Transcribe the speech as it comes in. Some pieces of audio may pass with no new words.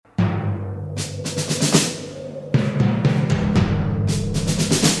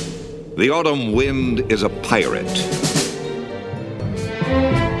The autumn wind is a pirate.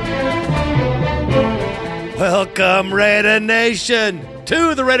 Welcome, Raider Nation,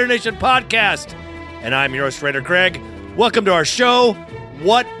 to the Raider Nation podcast. And I'm your host, Raider Craig. Welcome to our show.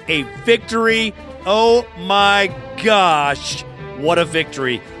 What a victory. Oh my gosh. What a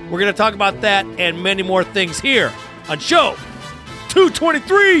victory. We're going to talk about that and many more things here on show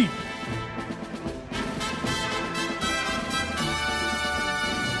 223.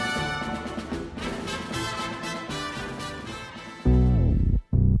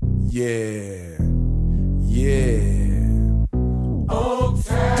 Yeah.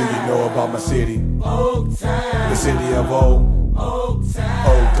 Oaktown. Do you know about my city? Oaktown. The city of O. Oaktown.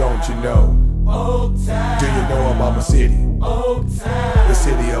 Oh, don't you know? Oaktown. Do you know about my city? Oaktown. The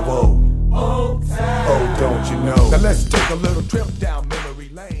city of O. Oaktown. Oh, don't you know? Now let's take a little trip down memory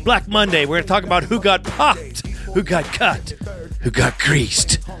lane. Black Monday, we're going to talk about who got popped, who got cut, who got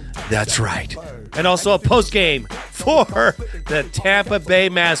creased. That's right. And also a postgame for the Tampa Bay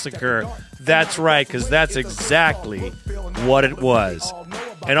Massacre. That's right, because that's exactly what it was.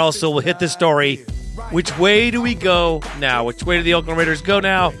 And also we'll hit the story, which way do we go now? Which way do the Oakland Raiders go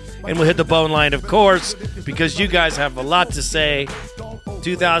now? And we'll hit the bone line, of course, because you guys have a lot to say.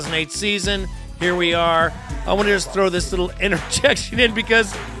 2008 season, here we are. I want to just throw this little interjection in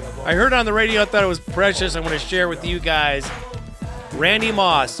because I heard on the radio, I thought it was precious. I want to share with you guys. Randy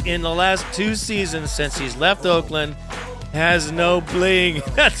Moss, in the last 2 seasons since he's left Oakland, has no bling.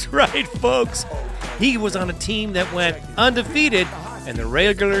 That's right, folks. He was on a team that went undefeated in the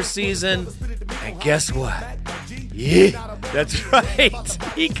regular season. And guess what? Yeah, that's right.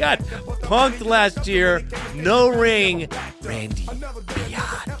 He got punked last year. No ring. Randy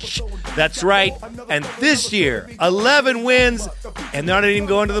Biatch. That's right. And this year, 11 wins, and they're not even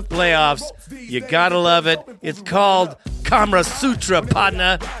going to the playoffs. You gotta love it. It's called Kamra Sutra,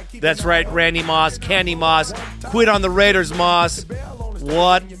 partner. That's right, Randy Moss, Candy Moss. Quit on the Raiders, Moss.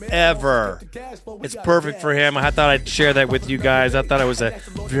 Whatever. It's perfect for him. I thought I'd share that with you guys. I thought it was a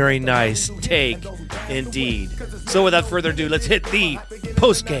very nice take indeed. So without further ado, let's hit the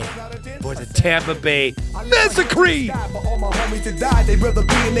postgame for the Tampa Bay Massacre. All my homies to die, they rather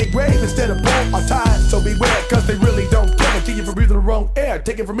be in their grave instead of born or tied. So beware, cause they really don't care. They kill you for breathing the wrong air.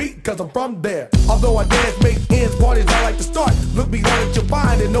 Take it from me, cause I'm from there. Although I dance, make ends, parties, I like to start. Look behind what you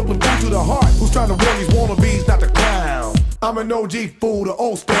find and open food to the heart. Who's trying to warn these wannabes not to clown? I'm an OG fool, the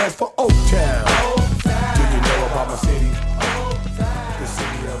O stands for Oaktown. Oaktown. Do you know about my city? Oaktown. The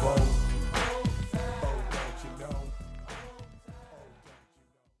city of O. Don't you know?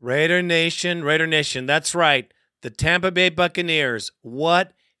 Raider Nation, that's right. The Tampa Bay Buccaneers.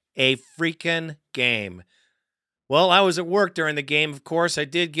 What a freaking game. Well, I was at work during the game, of course. I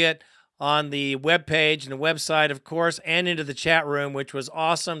did get on the webpage and the website, of course, and into the chat room, which was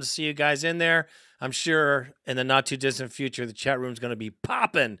awesome to see you guys in there. I'm sure in the not-too-distant future, the chat room's going to be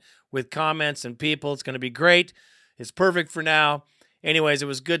popping with comments and people. It's going to be great. It's perfect for now. Anyways, it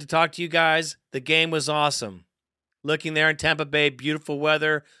was good to talk to you guys. The game was awesome. Looking there in Tampa Bay, beautiful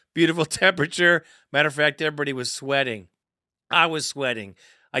weather, beautiful temperature. Matter of fact, everybody was sweating. I was sweating.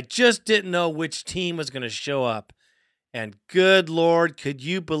 I just didn't know which team was going to show up. And good Lord, could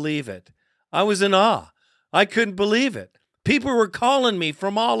you believe it? I was in awe. I couldn't believe it. People were calling me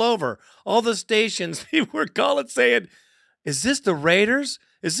from all over. All the stations, people were calling saying, is this the Raiders?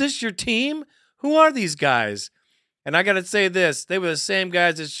 Is this your team? Who are these guys? And I got to say this. They were the same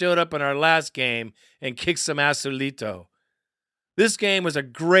guys that showed up in our last game and kicked some asolito. This game was a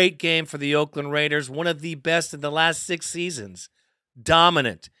great game for the Oakland Raiders, one of the best in the last 6 seasons.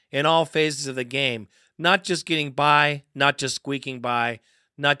 Dominant in all phases of the game. Not just getting by, not just squeaking by,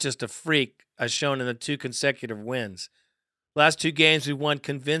 not just a freak, as shown in the 2 consecutive wins. Last 2 games we won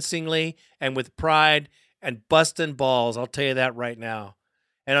convincingly and with pride and busting balls. I'll tell you that right now.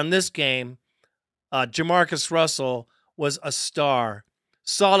 And on this game, Jamarcus Russell was a star.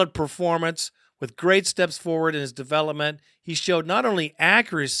 Solid performance with great steps forward in his development. He showed not only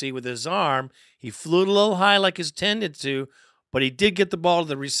accuracy with his arm, he flew a little high like he's tended to, but he did get the ball to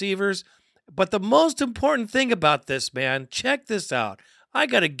the receivers. But the most important thing about this, man, check this out. I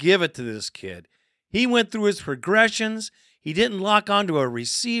got to give it to this kid. He went through his progressions. He didn't lock onto a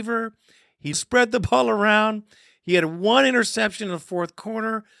receiver. He spread the ball around. He had 1 interception in the 4th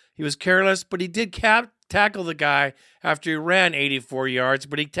quarter. He was careless, but he did tackle the guy after he ran 84 yards,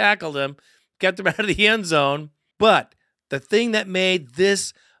 but he tackled him, kept him out of the end zone. But the thing that made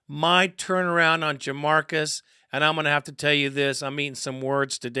this my turnaround on Jamarcus, and I'm going to have to tell you this, I'm eating some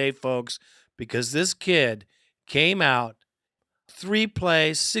words today, folks, because this kid came out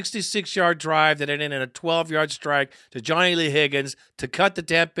 3-play, 66-yard drive that ended in a 12-yard strike to Johnny Lee Higgins to cut the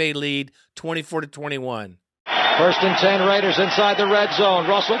Tampa Bay lead 24-21. First and 10, Raiders inside the red zone.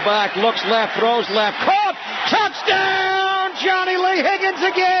 Russell back, looks left, throws left, caught, touchdown! Johnny Lee Higgins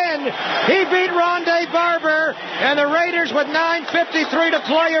again! He beat Rondé Barber, and the Raiders with 9:53 to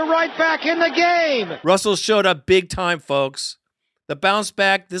play are right back in the game. Russell showed up big time, folks. The bounce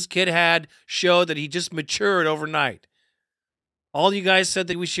back this kid had showed that he just matured overnight. All you guys said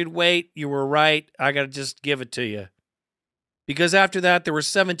that we should wait, you were right. I got to just give it to you. Because after that, there were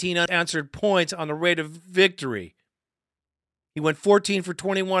 17 unanswered points on the rate of victory. He went 14 for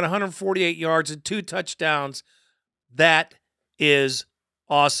 21, 148 yards, and 2 touchdowns. That is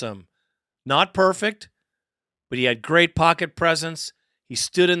awesome. Not perfect, but he had great pocket presence. He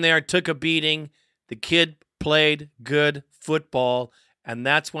stood in there, took a beating. The kid played good football, and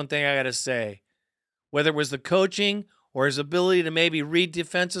that's one thing I got to say. Whether it was the coaching or his ability to maybe read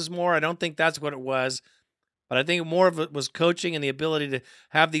defenses more, I don't think that's what it was. But I think more of it was coaching and the ability to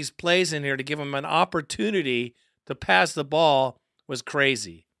have these plays in here to give him an opportunity to pass the ball was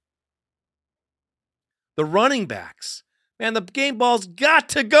crazy. The running backs. Man, the game ball's got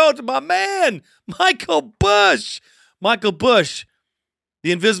to go to my man, Michael Bush. Michael Bush,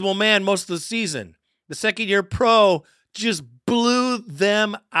 the invisible man most of the season. The second-year pro just blew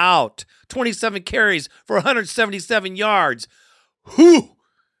them out. 27 carries for 177 yards. Whew!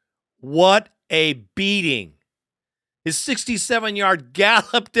 What a beating. His 67-yard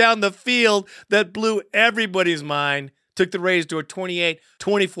gallop down the field that blew everybody's mind took the Raiders to a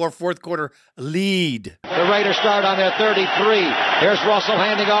 28-24 fourth-quarter lead. The Raiders start on their 33. Here's Russell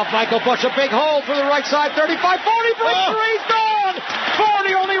handing off Michael Bush. A big hole for the right side. 35, 40 for a three's gone.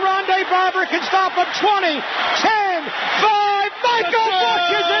 40, only Rondé Barber can stop him. 20, 10, 5. Michael Bush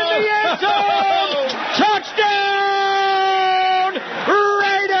is in the end zone. Touchdown,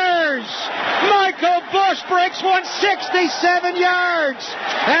 Raiders. Michael Bush breaks 167 yards.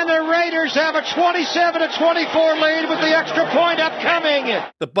 And the Raiders have a 27-24 lead with the extra point upcoming.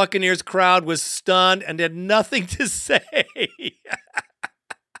 The Buccaneers crowd was stunned and had nothing to say.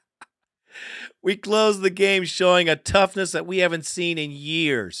 We closed the game showing a toughness that we haven't seen in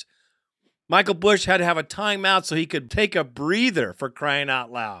years. Michael Bush had to have a timeout so he could take a breather, for crying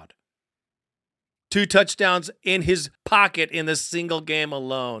out loud. 2 touchdowns in his pocket in the single game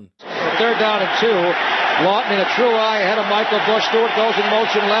alone. Third down and 2. Lawton in a true eye ahead of Michael Bush. Stewart goes in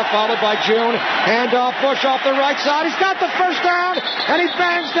motion left, followed by June. Hand off Bush off the right side. He's got the first down, and he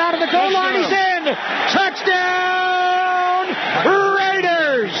bangs down to the goal line. He's in. Touchdown,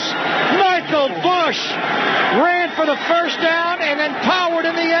 Raiders. Michael Bush ran for the first down and then powered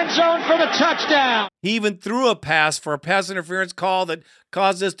in the end zone for the touchdown. He even threw a pass for a pass interference call that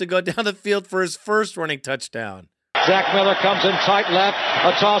caused us to go down the field for his first running touchdown. Zach Miller comes in tight left.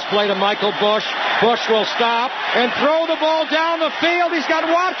 A toss play to Michael Bush. Bush will stop and throw the ball down the field. He's got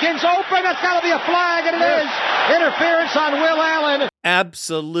Watkins open. That's got to be a flag, and it is. Interference on Will Allen.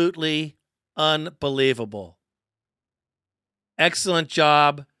 Absolutely unbelievable. Excellent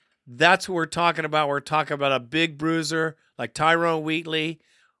job. That's what we're talking about. We're talking about a big bruiser like Tyrone Wheatley,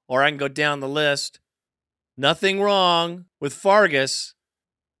 or I can go down the list. Nothing wrong with Fargas.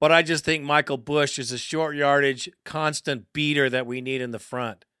 But I just think Michael Bush is a short yardage, constant beater that we need in the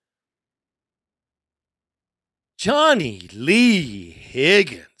front. Johnny Lee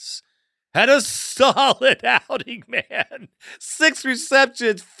Higgins had a solid outing, man. 6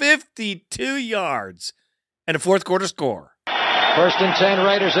 receptions, 52 yards, and a fourth-quarter score. First and 10,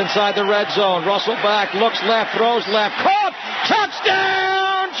 Raiders inside the red zone. Russell back, looks left, throws left, caught, touchdown!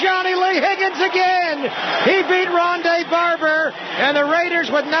 Johnny Lee Higgins again. He beat Rondé Barber, and the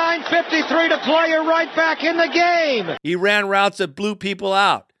Raiders with 9:53 to play are right back in the game. He ran routes that blew people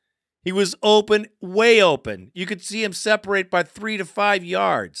out. He was open, way open. You could see him separate by 3 to 5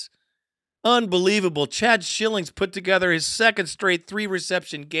 yards. Unbelievable. Chad Schillings put together his second straight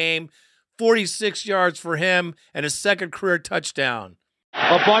 3-reception game, 46 yards for him, and his second career touchdown.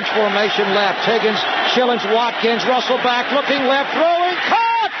 A bunch formation left. Higgins, Schillings, Watkins, Russell back, looking left, throwing, caught!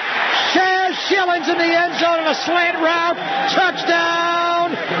 Chaz Schillings in the end zone on a slant route.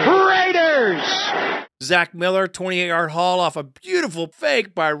 Touchdown, Raiders! Zach Miller, 28-yard haul off a beautiful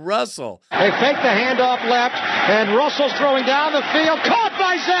fake by Russell. They fake the handoff left, and Russell's throwing down the field. Caught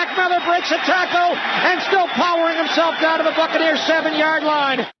by Zach Miller, breaks a tackle, and still powering himself down to the Buccaneers' 7-yard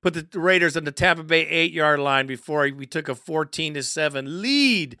line. Put the Raiders on the Tampa Bay 8-yard line before we took a 14-7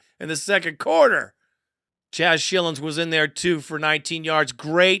 lead in the second quarter. Chaz Schillings was in there, too, for 19 yards.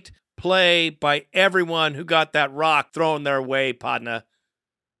 Great play by everyone who got that rock thrown their way, Padna.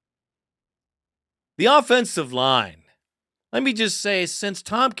 The offensive line Let me just say, since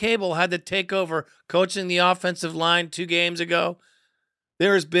Tom Cable had to take over coaching the offensive line 2 games ago,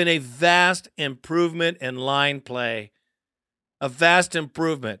 there has been a vast improvement in line play. A vast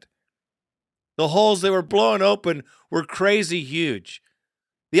improvement. The holes they were blowing open were crazy huge.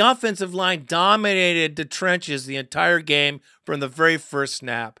 The offensive line dominated the trenches the entire game from the very first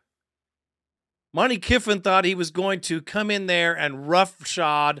snap. Monty Kiffin thought he was going to come in there and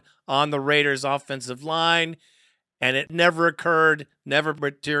roughshod on the Raiders' offensive line, and it never occurred, never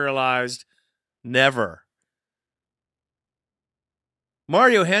materialized, never.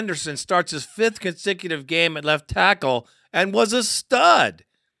 Mario Henderson starts his 5th consecutive game at left tackle and was a stud.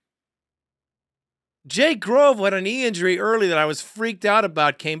 Jay Grove had a knee injury early that I was freaked out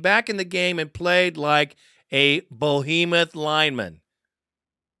about, came back in the game and played like a behemoth lineman.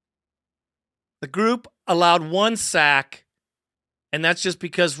 The group allowed 1 sack, and that's just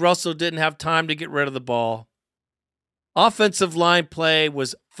because Russell didn't have time to get rid of the ball. Offensive line play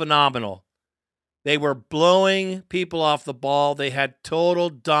was phenomenal. They were blowing people off the ball. They had total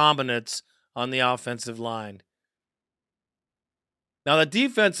dominance on the offensive line. Now, the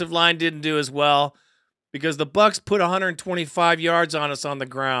defensive line didn't do as well because the Bucs put 125 yards on us on the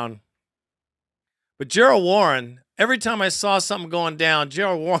ground. But Gerald Warren, every time I saw something going down,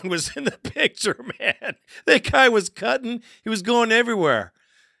 Gerald Warren was in the picture, man. That guy was cutting. He was going everywhere.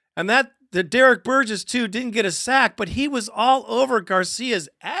 And the Derek Burgess, too, didn't get a sack, but he was all over Garcia's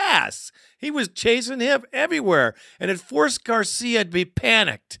ass. He was chasing him everywhere, and it forced Garcia to be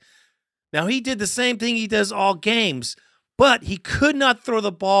panicked. Now, he did the same thing he does all games, but he could not throw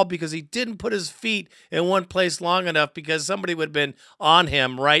the ball because he didn't put his feet in one place long enough because somebody would have been on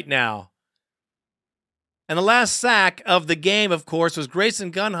him right now. And the last sack of the game, of course, was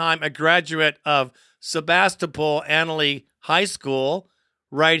Grayson Gunheim, a graduate of Sebastopol Anneli High School,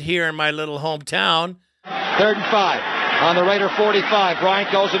 right here in my little hometown. 3rd and 5 on the Raider 45.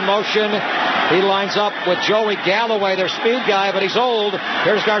 Bryant goes in motion. He lines up with Joey Galloway, their speed guy, but he's old.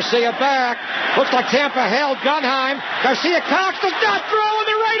 Here's Garcia back. Looks like Tampa held Gunheim. Garcia Cox does not throw, and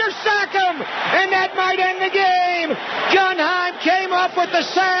the Raiders sack him. And that might end the game. Gunheim came up with the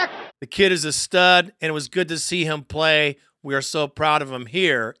sack. The kid is a stud, and it was good to see him play. We are so proud of him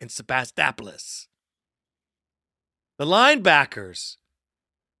here in Sebastopol. The linebackers'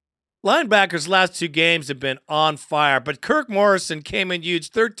 last 2 games have been on fire, but Kirk Morrison came in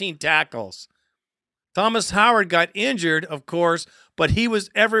huge, 13 tackles. Thomas Howard got injured, of course, but he was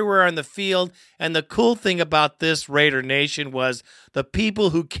everywhere on the field. And the cool thing about this Raider Nation was the people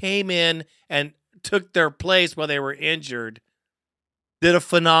who came in and took their place while they were injured did a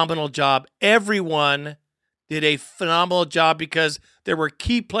phenomenal job. Everyone did a phenomenal job because there were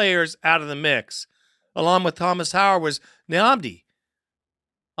key players out of the mix. Along with Thomas Howard was Nnamdi.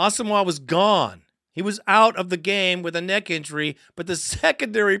 Asamoah was gone. He was out of the game with a neck injury, but the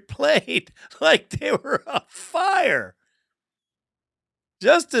secondary played like they were on fire.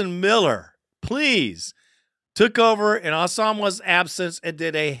 Justin Miller, please, took over in Asamoah's absence and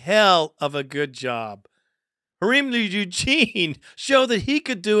did a hell of a good job. Hareem Eugene showed that he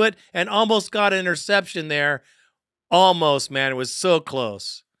could do it and almost got an interception there. Almost, man. It was so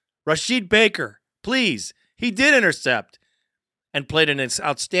close. Rashid Baker, please, he did intercept and played an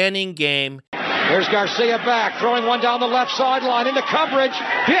outstanding game. Here's Garcia back, throwing one down the left sideline into coverage.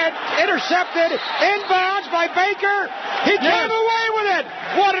 Hit, intercepted, inbounds by Baker. He came away with it.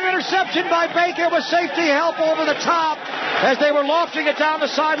 What an interception by Baker with safety help over the top as they were lofting it down the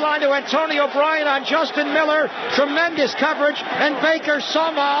sideline to Antonio Bryant on Justin Miller. Tremendous coverage, and Baker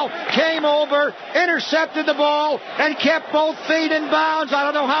somehow came over, intercepted the ball, and kept both feet in bounds. I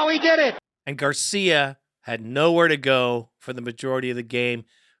don't know how he did it. And Garcia had nowhere to go for the majority of the game.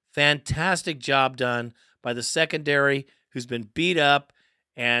 Fantastic job done by the secondary, who's been beat up,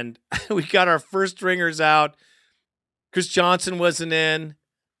 and we got our first stringers out. Chris Johnson wasn't in.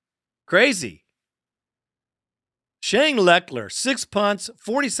 Crazy. Shane Leckler, 6 punts,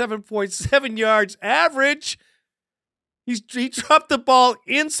 47.7 yards average. He dropped the ball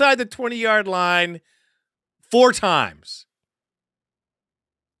inside the 20-yard line 4 times.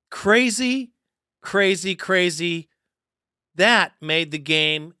 Crazy, crazy, crazy. That made the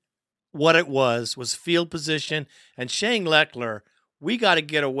game what it was field position. And Shane Leckler, we got to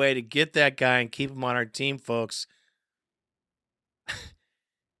get a way to get that guy and keep him on our team, folks.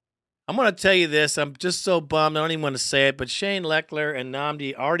 I'm going to tell you this. I'm just so bummed. I don't even want to say it, but Shane Leckler and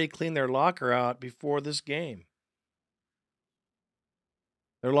Nnamdi already cleaned their locker out before this game.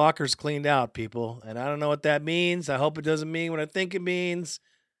 Their locker's cleaned out, people. And I don't know what that means. I hope it doesn't mean what I think it means.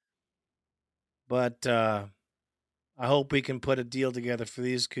 But I hope we can put a deal together for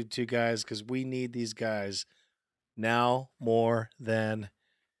these 2 guys because we need these guys now more than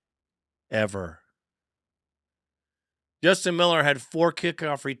ever. Justin Miller had 4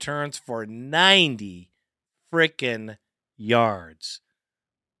 kickoff returns for 90 freaking yards.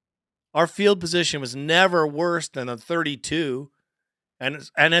 Our field position was never worse than a 32 and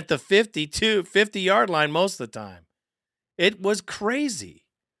at the 50-yard line most of the time. It was crazy.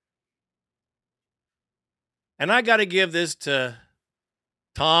 And I got to give this to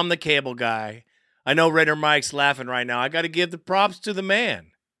Tom, the cable guy. I know Raider Mike's laughing right now. I got to give the props to the man.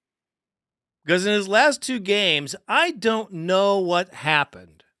 Because in his last 2 games, I don't know what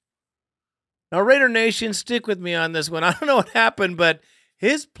happened. Now, Raider Nation, stick with me on this one. I don't know what happened, but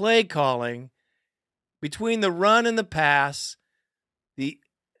his play calling between the run and the pass, the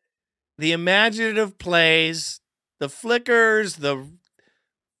imaginative plays, the flickers,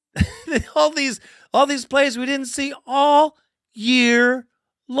 all these plays we didn't see all year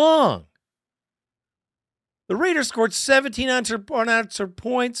long. The Raiders scored 17 unanswered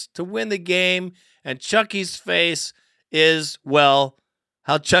points to win the game, and Chucky's face is, well,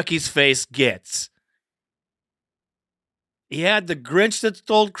 how Chucky's face gets. He had the Grinch that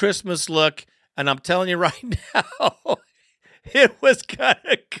stole Christmas look, and I'm telling you right now, it was kind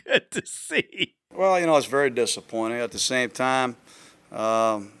of good to see. Well, it's very disappointing. At the same time,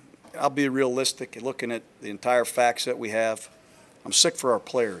 I'll be realistic looking at the entire facts that we have. I'm sick for our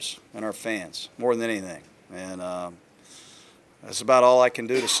players and our fans more than anything. And that's about all I can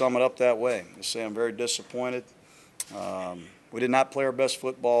do to sum it up that way. I say I'm very disappointed. We did not play our best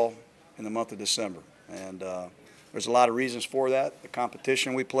football in the month of December. And there's a lot of reasons for that, the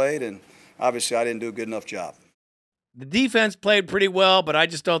competition we played, and obviously I didn't do a good enough job. The defense played pretty well, but I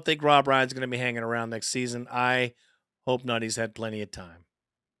just don't think Rob Ryan's going to be hanging around next season. I hope not. He's had plenty of time.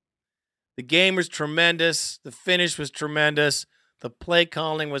 The game was tremendous. The finish was tremendous. The play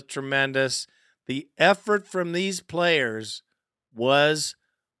calling was tremendous. The effort from these players was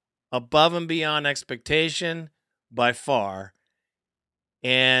above and beyond expectation by far.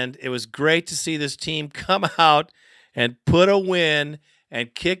 And it was great to see this team come out and put a win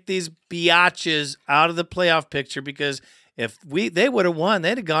and kick these biatches out of the playoff picture, because if they would have won,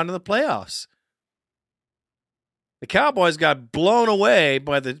 they'd have gone to the playoffs. The Cowboys got blown away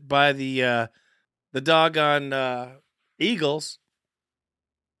by the doggone Eagles.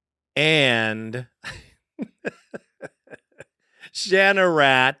 And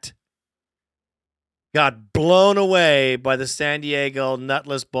Shanarat got blown away by the San Diego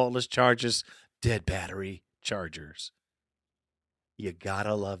nutless, boltless Chargers, dead battery Chargers. You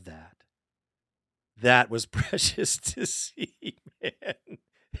gotta love that. That was precious to see, man.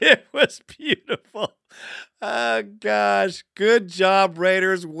 It was beautiful. Oh, gosh. Good job,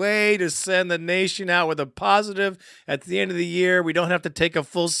 Raiders. Way to send the nation out with a positive at the end of the year. We don't have to take a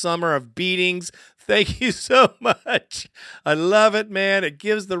full summer of beatings. Thank you so much. I love it, man. It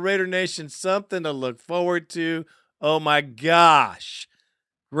gives the Raider Nation something to look forward to. Oh, my gosh.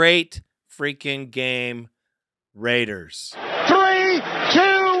 Great freaking game, Raiders. 3, 2,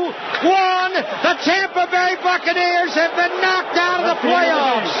 1. The Tampa Bay Buccaneers have been knocked out of the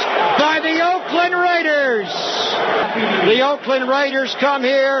playoffs by the Oakland Raiders. The Oakland Raiders come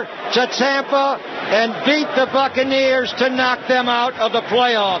here to Tampa and beat the Buccaneers to knock them out of the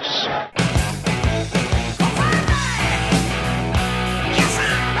playoffs.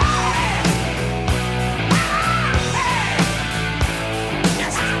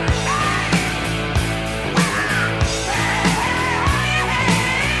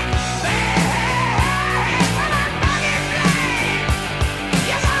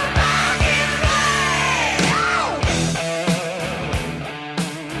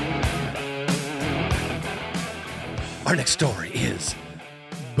 Our next story is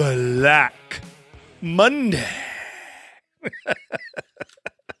Black Monday.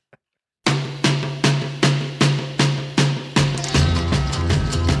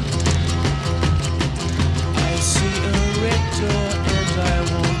 I see a red door and I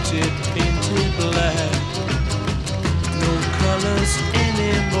want it painted black. No colors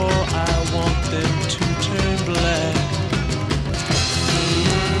anymore, I want them to turn black.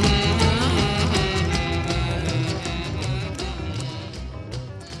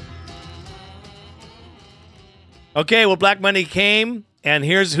 Okay, well, Black Monday came, and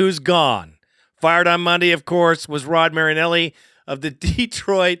here's who's gone. Fired on Monday, of course, was Rod Marinelli of the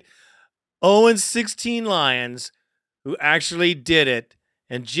Detroit 0-16 Lions, who actually did it.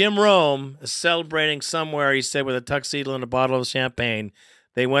 And Jim Rome is celebrating somewhere, he said, with a tuxedo and a bottle of champagne.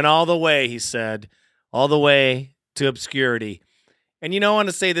 They went all the way, he said, all the way to obscurity. And I want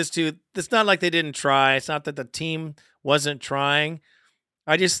to say this too. It's not like they didn't try. It's not that the team wasn't trying.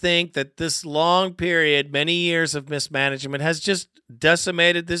 I just think that this long period, many years of mismanagement has just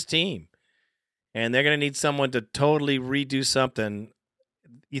decimated this team. And they're going to need someone to totally redo something.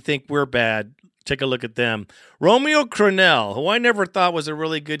 You think we're bad, take a look at them. Romeo Crennel, who I never thought was a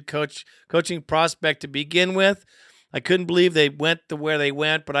really good coaching prospect to begin with. I couldn't believe they went to where they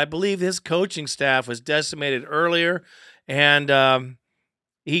went, but I believe his coaching staff was decimated earlier, and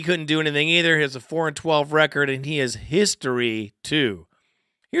he couldn't do anything either. He has a 4-12 record, and he has history too.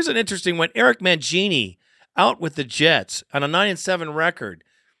 Here's an interesting one. Eric Mangini out with the Jets on a 9-7 record.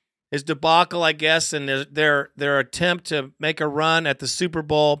 His debacle, I guess, and their attempt to make a run at the Super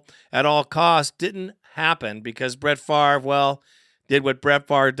Bowl at all costs didn't happen because Brett Favre, did what Brett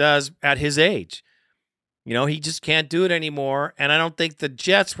Favre does at his age. He just can't do it anymore, and I don't think the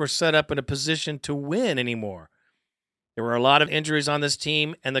Jets were set up in a position to win anymore. There were a lot of injuries on this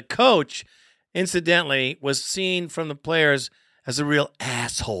team, and the coach, incidentally, was seen from the players as a real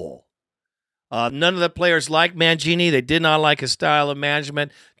asshole. None of the players liked Mangini. They did not like his style of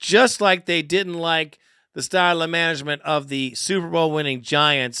management, just like they didn't like the style of management of the Super Bowl winning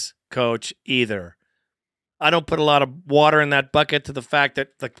Giants coach either. I don't put a lot of water in that bucket to the fact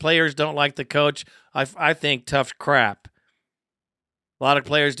that the players don't like the coach. I think tough crap. A lot of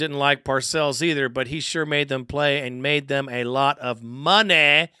players didn't like Parcells either, but he sure made them play and made them a lot of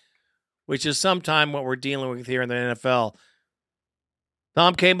money, which is sometimes what we're dealing with here in the NFL.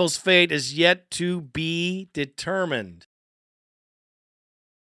 Tom Cable's fate is yet to be determined.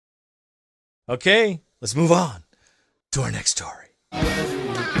 Okay, let's move on to our next story.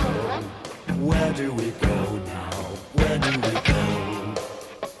 Where do we go now? Where do we go?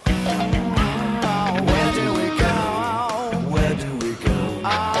 Where do we go? Where do we go?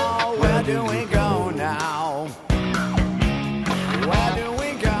 Oh, where do we go now? Where do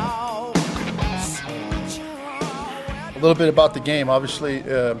we go? A little bit about the game. Obviously,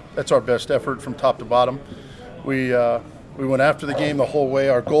 that's our best effort from top to bottom. We went after the game the whole way.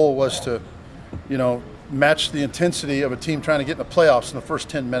 Our goal was to, match the intensity of a team trying to get in the playoffs in the first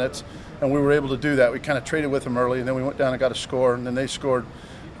 10 minutes, and we were able to do that. We kind of traded with them early, and then we went down and got a score, and then they scored.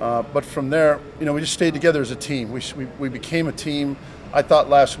 But from there, we just stayed together as a team. We became a team. I thought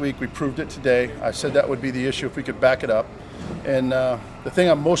last week, we proved it today. I said that would be the issue if we could back it up. And the thing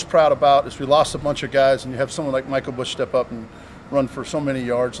I'm most proud about is we lost a bunch of guys, and you have someone like Michael Bush step up and run for so many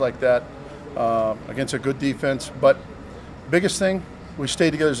yards like that against a good defense. But biggest thing, we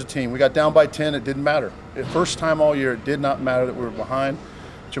stayed together as a team. We got down by 10. It didn't matter. The first time all year, it did not matter that we were behind.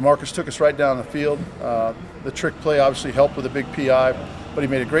 Jamarcus took us right down the field. The trick play obviously helped with a big PI, but he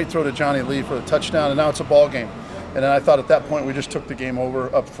made a great throw to Johnny Lee for the touchdown, and now it's a ball game. And then I thought at that point we just took the game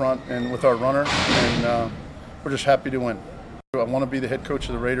over up front and with our runner, and we're just happy to win. I want to be the head coach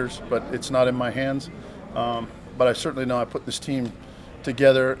of the Raiders, but it's not in my hands. But I certainly know I put this team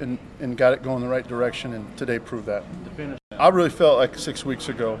together and got it going the right direction, and today proved that. I really felt like 6 weeks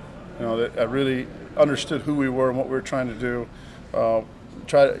ago, that I really understood who we were and what we were trying to do.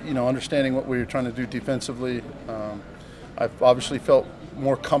 Understanding what we were trying to do defensively. I've obviously felt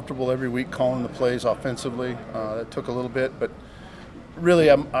more comfortable every week calling the plays offensively. That took a little bit, but really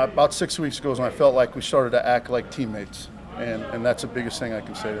about 6 weeks ago is when I felt like we started to act like teammates, and that's the biggest thing I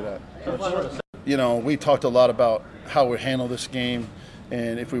can say to that. We talked a lot about how we handle this game,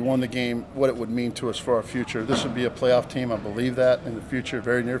 and if we won the game, what it would mean to us for our future. This would be a playoff team. I believe that in the future,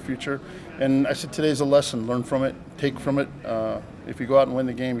 very near future. And I said today's a lesson. Learn from it. Take from it. If you go out and win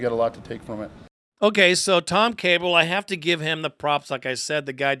the game, you got a lot to take from it. Okay, so Tom Cable, I have to give him the props. Like I said,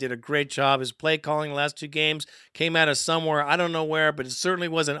 the guy did a great job. His play calling the last two games came out of somewhere. I don't know where, but it certainly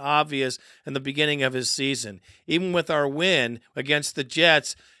wasn't obvious in the beginning of his season. Even with our win against the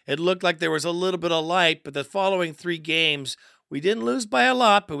Jets, it looked like there was a little bit of light, but the following three games, we didn't lose by a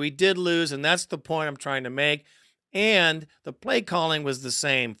lot, but we did lose, and that's the point I'm trying to make. And the play calling was the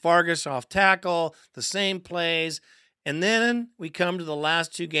same. Fargas off tackle, the same plays. And then we come to the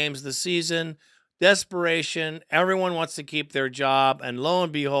last two games of the season. Desperation. Everyone wants to keep their job. And lo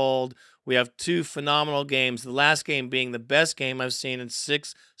and behold, we have two phenomenal games. The last game being the best game I've seen in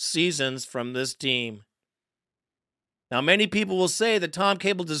 6 seasons from this team. Now, many people will say that Tom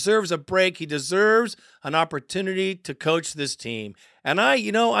Cable deserves a break. He deserves an opportunity to coach this team. And I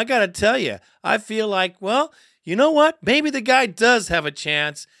got to tell you, I feel like, well, you know what? Maybe the guy does have a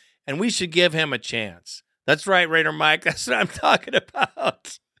chance, and we should give him a chance. That's right, Raider Mike. That's what I'm talking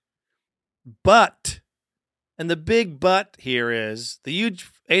about. But, and the big but here is, the huge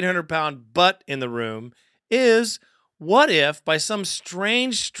 800-pound but in the room is, what if, by some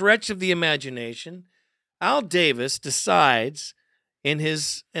strange stretch of the imagination, Al Davis decides in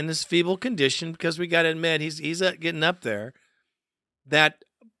his feeble condition, because we got to admit he's getting up there, that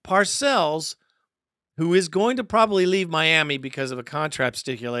Parcells, who is going to probably leave Miami because of a contract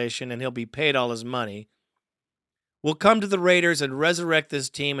stipulation and he'll be paid all his money, will come to the Raiders and resurrect this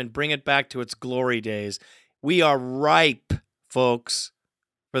team and bring it back to its glory days. We are ripe, folks,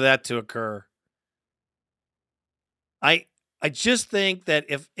 for that to occur. I just think that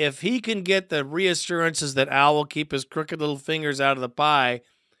if he can get the reassurances that Al will keep his crooked little fingers out of the pie,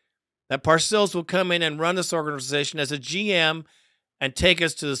 that Parcells will come in and run this organization as a GM and take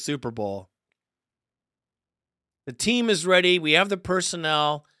us to the Super Bowl. The team is ready. We have the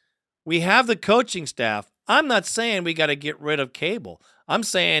personnel. We have the coaching staff. I'm not saying we got to get rid of Cable. I'm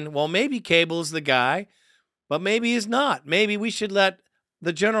saying, well, maybe Cable is the guy, but maybe he's not. Maybe we should let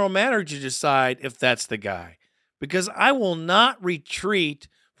the general manager decide if that's the guy. Because I will not retreat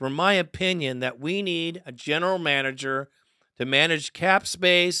from my opinion that we need a general manager to manage cap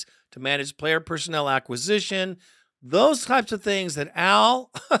space, to manage player personnel acquisition, those types of things that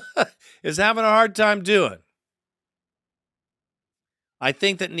Al is having a hard time doing. I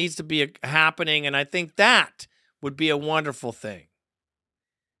think that needs to be happening, and I think that would be a wonderful thing.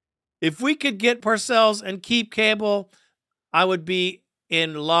 If we could get Parcells and keep Cable, I would be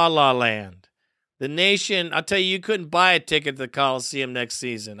in La La Land. The nation, I'll tell you, you couldn't buy a ticket to the Coliseum next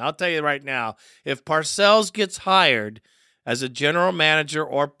season. I'll tell you right now, if Parcells gets hired as a general manager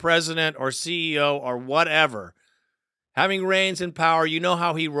or president or CEO or whatever, having reins and power, you know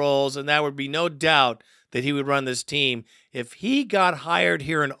how he rolls, and that would be no doubt that he would run this team. If he got hired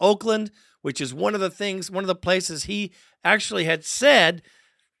here in Oakland, which is one of the places he actually had said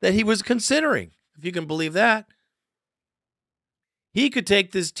that he was considering, if you can believe that, he could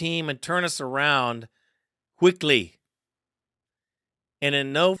take this team and turn us around quickly. And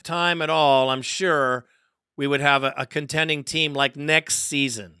in no time at all, I'm sure we would have a contending team like next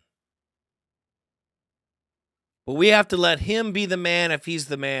season. But we have to let him be the man if he's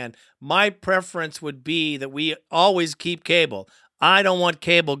the man. My preference would be that we always keep Cable. I don't want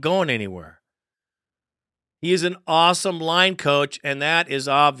Cable going anywhere. He is an awesome line coach, and that is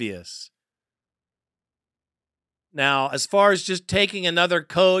obvious. Now, as far as just taking another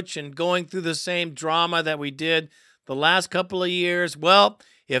coach and going through the same drama that we did the last couple of years, well,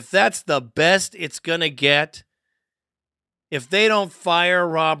 if that's the best it's going to get, if they don't fire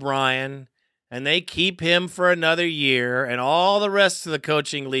Rob Ryan and they keep him for another year and all the rest of the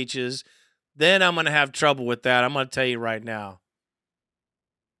coaching leeches, then I'm going to have trouble with that. I'm going to tell you right now.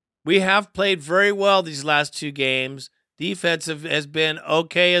 We have played very well these last two games. Defensive has been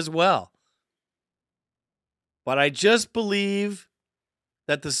okay as well. But I just believe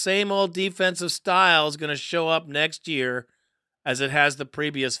that the same old defensive style is going to show up next year as it has the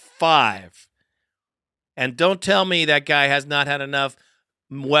previous 5. And don't tell me that guy has not had enough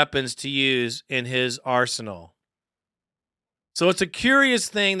weapons to use in his arsenal. So it's a curious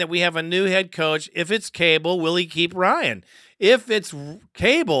thing that we have a new head coach. If it's Cable, will he keep Ryan? If it's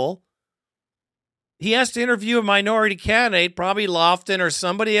Cable, he has to interview a minority candidate, probably Lofton or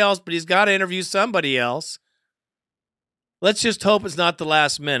somebody else, but he's got to interview somebody else. Let's just hope it's not the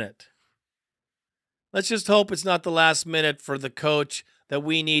last minute. Let's just hope it's not the last minute for the coach that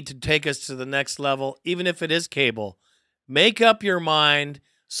we need to take us to the next level, even if it is Cable. Make up your mind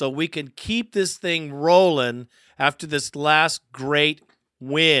so we can keep this thing rolling after this last great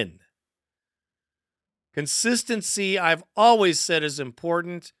win. Consistency, I've always said, is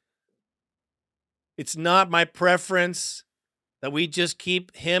important. It's not my preference that we just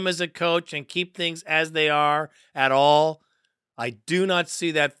keep him as a coach and keep things as they are at all. I do not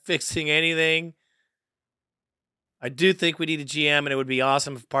see that fixing anything. I do think we need a GM, and it would be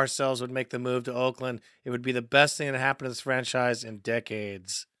awesome if Parcells would make the move to Oakland. It would be the best thing that happened to this franchise in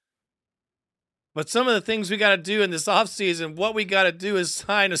decades. But some of the things we got to do in this offseason, what we got to do is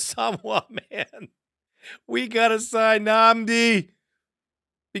sign a Samoa man. We got to sign Nnamdi.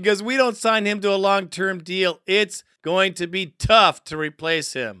 Because we don't sign him to a long-term deal, it's going to be tough to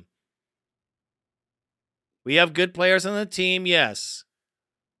replace him. We have good players on the team, yes.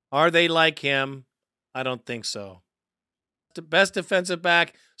 Are they like him? I don't think so. The best defensive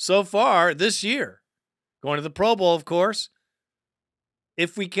back so far this year. Going to the Pro Bowl, of course.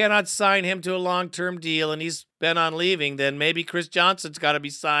 If we cannot sign him to a long-term deal and he's bent on leaving, then maybe Chris Johnson's got to be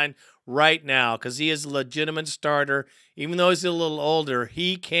signed right now because he is a legitimate starter. Even though he's a little older,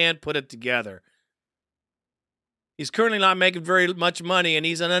 he can put it together. He's currently not making very much money, and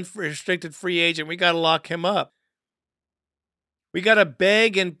he's an unrestricted free agent. We got to lock him up. We got to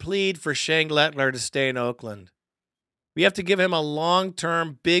beg and plead for Shane Lettler to stay in Oakland. We have to give him a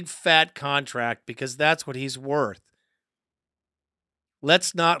long-term, big, fat contract because that's what he's worth.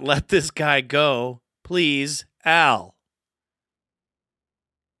 Let's not let this guy go. Please, Al.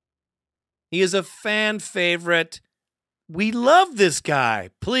 He is a fan favorite. We love this guy.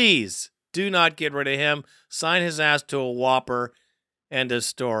 Please do not get rid of him. Sign his ass to a Whopper. End of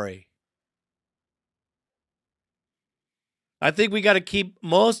story. I think we got to keep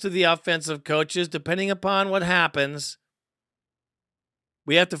most of the offensive coaches, depending upon what happens.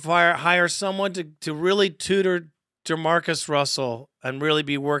 We have to hire someone to really tutor Jamarcus Russell and really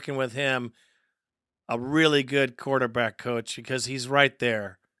be working with him, a really good quarterback coach, because he's right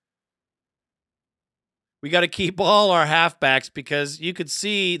there. We got to keep all our halfbacks because you could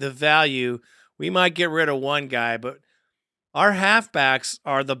see the value. We might get rid of one guy, but our halfbacks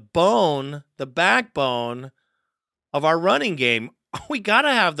are the backbone of our running game. We got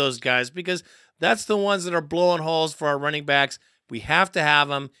to have those guys because that's the ones that are blowing holes for our running backs. We have to have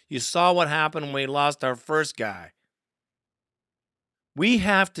them. You saw what happened when we lost our first guy. We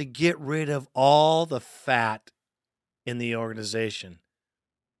have to get rid of all the fat in the organization.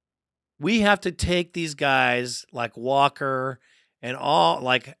 We have to take these guys like Walker and all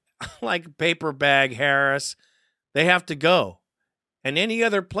like Paper Bag Harris. They have to go. And any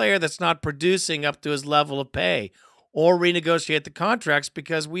other player that's not producing up to his level of pay or renegotiate the contracts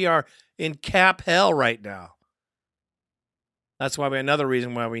because we are in cap hell right now. That's why another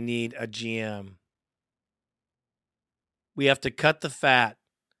reason why we need a GM. We have to cut the fat.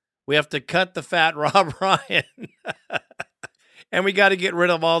 We have to cut the fat Rob Ryan. And we got to get rid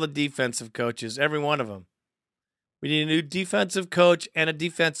of all the defensive coaches, every one of them. We need a new defensive coach and a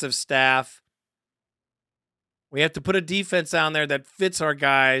defensive staff. We have to put a defense on there that fits our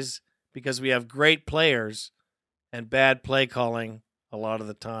guys because we have great players and bad play calling a lot of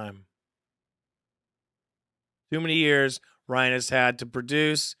the time. Too many years Ryan has had to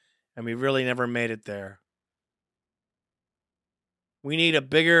produce, and we really never made it there. We need a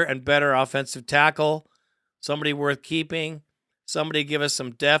bigger and better offensive tackle, somebody worth keeping, somebody give us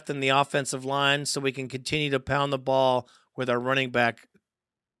some depth in the offensive line so we can continue to pound the ball with our running back.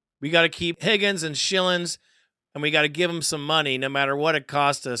 We got to keep Higgins and Schillens, and we got to give them some money no matter what it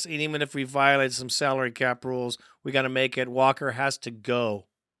costs us. And even if we violate some salary cap rules, we got to make it. Walker has to go.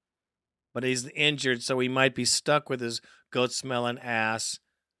 But he's injured, so he might be stuck with his goat-smelling ass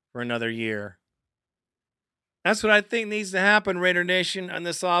for another year. That's what I think needs to happen, Raider Nation, on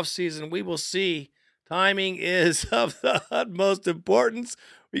this offseason. We will see. Timing is of the utmost importance.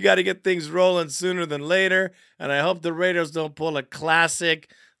 We got to get things rolling sooner than later, and I hope the Raiders don't pull a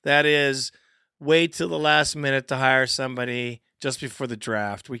classic that is wait till the last minute to hire somebody just before the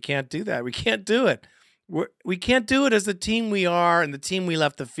draft. We can't do that. We can't do it. We can't do it as the team we are and the team we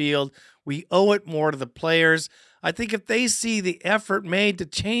left the field. We owe it more to the players. I think if they see the effort made to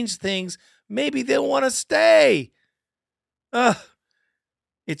change things, maybe they'll want to stay.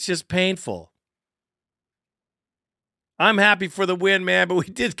 It's just painful. I'm happy for the win, man, but we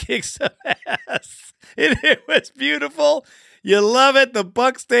did kick some ass. It was beautiful. You love it. The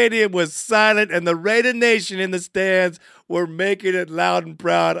Bucs Stadium was silent, and the Raider Nation in the stands were making it loud and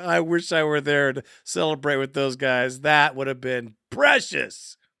proud. I wish I were there to celebrate with those guys. That would have been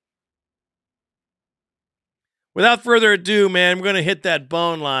precious. Without further ado, man, we're going to hit that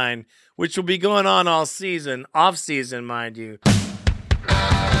bone line, which will be going on all season, off season, mind you.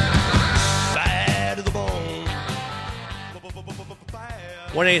 Bad to the bone.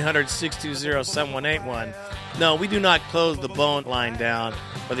 1-800-620-7181. No, we do not close the bone line down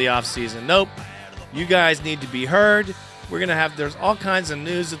for the off season. Nope. You guys need to be heard. There's all kinds of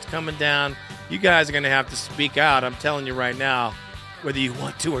news that's coming down. You guys are going to have to speak out. I'm telling you right now, whether you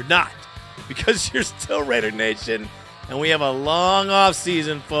want to or not, because you're still Raider Nation, and we have a long off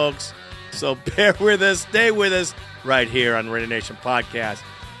season, folks. So bear with us, stay with us right here on Raider Nation Podcast.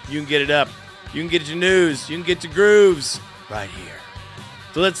 You can get it up. You can get your news. You can get your grooves right here.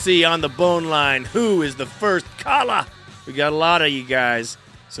 So let's see on the bone line, who is the first caller? We got a lot of you guys,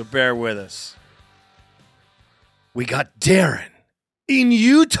 so bear with us. We got Darren in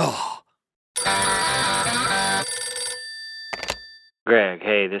Utah. Greg,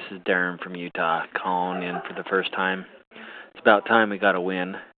 hey, this is Darren from Utah, calling in for the first time. It's about time we got a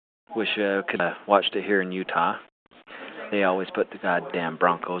win. Wish I could have watched it here in Utah. They always put the goddamn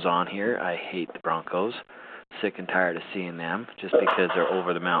Broncos on here. I hate the Broncos. Sick and tired of seeing them just because they're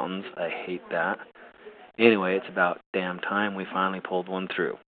over the mountains. I hate that. Anyway, it's about damn time we finally pulled one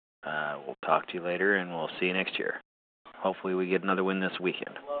through. We'll talk to you later, and we'll see you next year. Hopefully we get another win this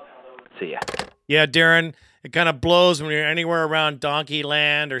weekend. See ya. Yeah, Darren, it kind of blows when you're anywhere around Donkey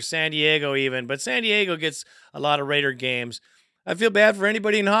Land or San Diego even, but San Diego gets a lot of Raider games. I feel bad for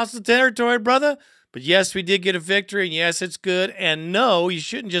anybody in hostile territory, brother, but yes, we did get a victory, and yes, it's good, and no, you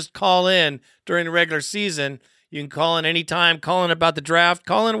shouldn't just call in during the regular season. You can call in anytime, call in about the draft,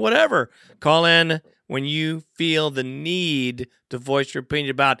 call in whatever. Call in when you feel the need to voice your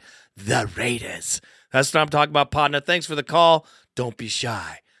opinion about the Raiders. That's what I'm talking about, partner. Thanks for the call. Don't be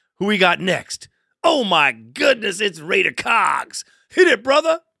shy. Who we got next? Oh, my goodness, it's Raider Cogs. Hit it,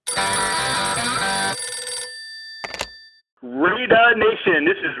 brother. Raider Nation,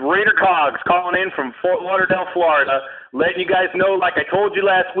 this is Raider Cogs calling in from Fort Lauderdale, Florida, letting you guys know, like I told you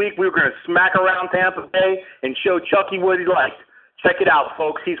last week, we were going to smack around Tampa Bay and show Chucky what he liked. Check it out,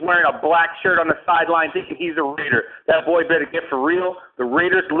 folks. He's wearing a black shirt on the sideline thinking he's a Raider. That boy better get for real. The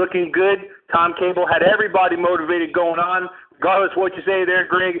Raiders looking good. Tom Cable had everybody motivated going on. Regardless of what you say there,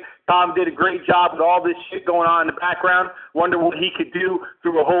 Greg, Tom did a great job with all this shit going on in the background. Wonder what he could do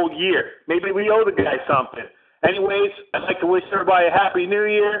through a whole year. Maybe we owe the guy something. Anyways, I'd like to wish everybody a Happy New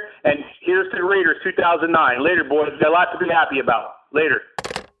Year, and here's to the Raiders 2009. Later, boys. Got a lot to be happy about. Later.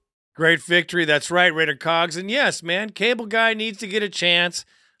 Great victory. That's right, Raider Cogs. And yes, man, Cable Guy needs to get a chance.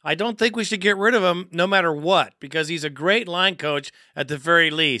 I don't think we should get rid of him no matter what, because he's a great line coach at the very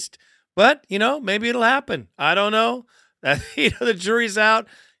least. But, maybe it'll happen. I don't know. The jury's out.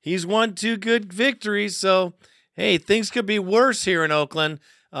 He's won 2 good victories, so, hey, things could be worse here in Oakland.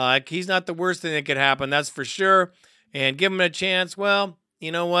 He's not the worst thing that could happen, that's for sure. And give him a chance, well,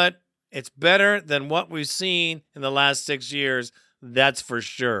 you know what? It's better than what we've seen in the last 6 years, that's for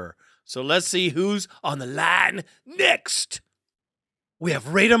sure. So let's see who's on the line next. We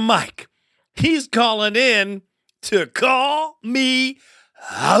have Raider Mike. He's calling in to call me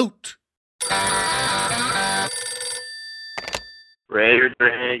out. Raider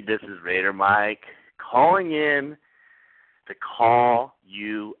Greg, this is Raider Mike calling in to call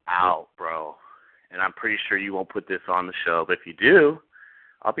you out, bro. And I'm pretty sure you won't put this on the show, but if you do,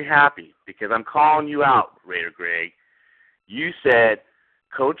 I'll be happy because I'm calling you out, Raider Greg. You said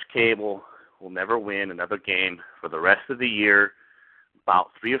Coach Cable will never win another game for the rest of the year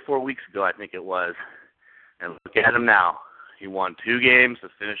about 3 or 4 weeks ago, I think it was. And look at him now. He won 2 games to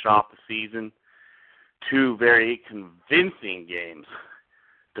finish off the season, 2 very convincing games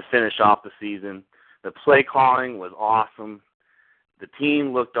to finish off the season. The play calling was awesome. The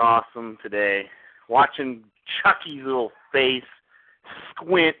team looked awesome today. Watching Chucky's little face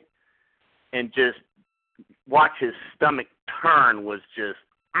squint and just watch his stomach turn was just,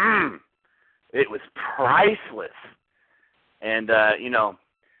 it was priceless. And, I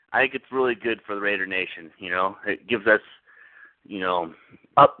think it's really good for the Raider Nation, It gives us,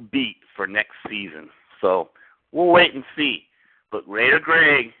 upbeat for next season. So we'll wait and see. But Raider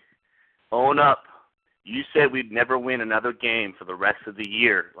Greg, own up. You said we'd never win another game for the rest of the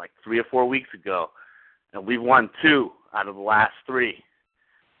year, like 3 or 4 weeks ago. And we've won 2 out of the last 3.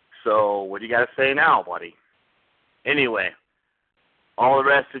 So what do you got to say now, buddy? Anyway, all the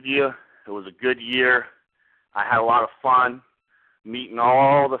rest of you, it was a good year. I had a lot of fun meeting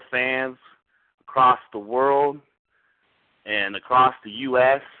all the fans across the world and across the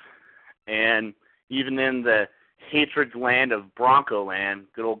U.S. and even in the hatred land of Bronco land,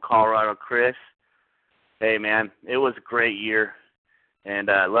 good old Colorado Chris. Hey, man, it was a great year, and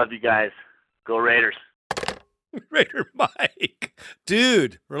I love you guys. Go Raiders. Raider Mike.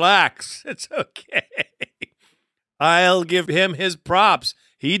 Dude, relax. It's okay. I'll give him his props.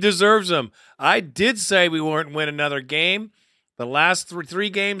 He deserves them. I did say we wouldn't win another game. The last 3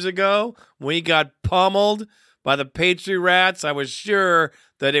 games ago, we got pummeled by the Patriot Rats. I was sure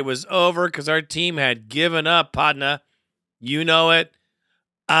that it was over because our team had given up, partner. You know it.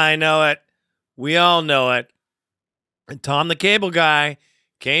 I know it. We all know it. And Tom the Cable Guy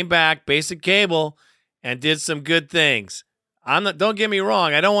came back, basic cable, and did some good things. Don't get me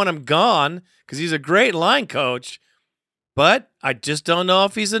wrong. I don't want him gone because he's a great line coach, but I just don't know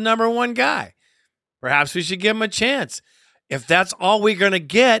if he's the number 1 guy. Perhaps we should give him a chance. If that's all we're going to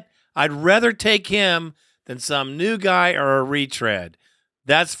get, I'd rather take him than some new guy or a retread.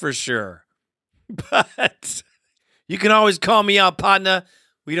 That's for sure. But you can always call me out, partner.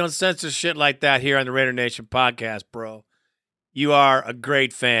 We don't censor shit like that here on the Raider Nation podcast, bro. You are a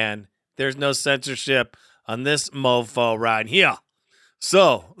great fan. There's no censorship on this mofo right here.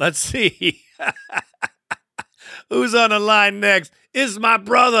 So, let's see. Who's on the line next? It's my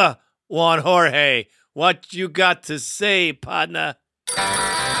brother, Juan Jorge. What you got to say, partner?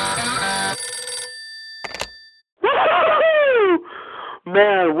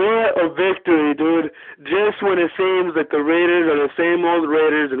 Man, what a victory, dude. Just when it seems like the Raiders are the same old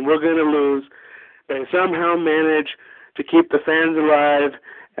Raiders and we're going to lose, they somehow manage to keep the fans alive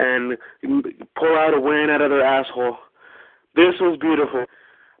and pull out a win out of their asshole. This was beautiful.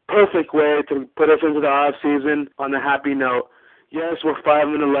 Perfect way to put us into the off season on a happy note. Yes, we're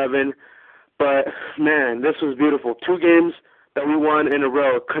 5-11, But, man, this was beautiful. 2 games that we won in a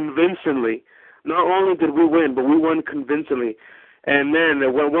row convincingly. Not only did we win, but we won convincingly. And, man,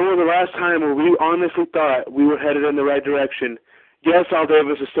 when was the last time where we honestly thought we were headed in the right direction? Yes, Al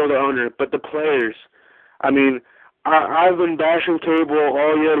Davis is still the owner, but the players. I mean, I've been bashing Cable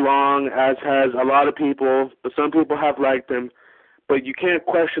all year long, as has a lot of people, but some people have liked him. But you can't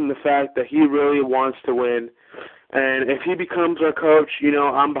question the fact that he really wants to win. And if he becomes our coach,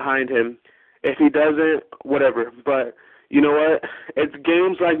 I'm behind him. If he doesn't, whatever. But you know what? It's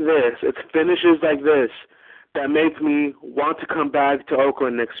games like this, it's finishes like this that make me want to come back to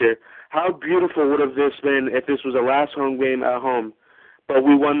Oakland next year. How beautiful would have this been if this was the last home game at home? But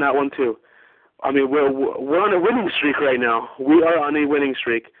we won that one too. I mean, we're on a winning streak right now. We are on a winning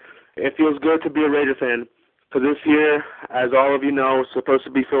streak. It feels good to be a Raider fan. Because this year, as all of you know, is supposed to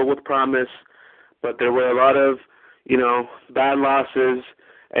be filled with promise, but there were a lot of, bad losses.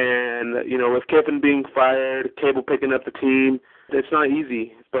 And, with Kiffin being fired, Cable picking up the team, it's not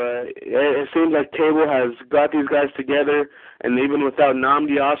easy. But it seems like Cable has got these guys together, and even without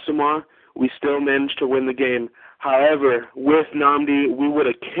Nnamdi Asomugha, we still managed to win the game. However, with Nnamdi, we would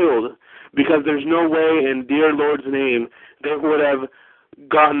have killed, because there's no way in dear Lord's name they would have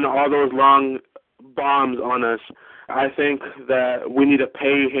gotten all those long bombs on us. I think that we need to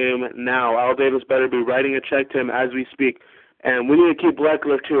pay him now. Al Davis better be writing a check to him as we speak. And we need to keep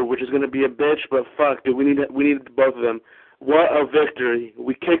Bleckler too, which is going to be a bitch, but fuck, dude, we need both of them. What a victory.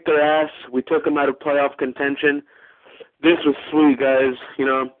 We kicked their ass. We took them out of playoff contention. This was sweet, guys.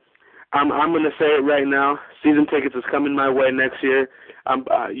 I'm going to say it right now. Season tickets is coming my way next year. I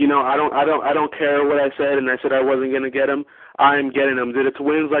don't care what I said, and I said I wasn't going to get them. I'm getting them. Dude, it's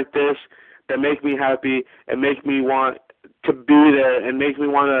wins like this that make me happy and make me want to be there and make me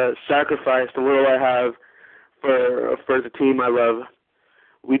want to sacrifice the little I have for the team I love.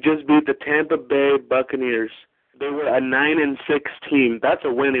 We just beat the Tampa Bay Buccaneers. They were a 9-6 team. That's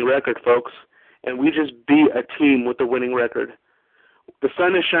a winning record, folks. And we just beat a team with a winning record. The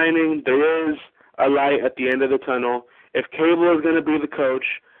sun is shining. There is a light at the end of the tunnel. If Cable is going to be the coach,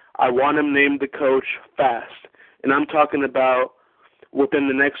 I want him named the coach fast. And I'm talking about within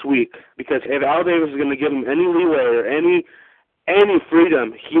the next week. Because if Al Davis is going to give him any leeway or any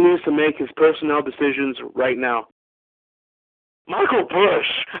freedom, he needs to make his personnel decisions right now. Michael Bush.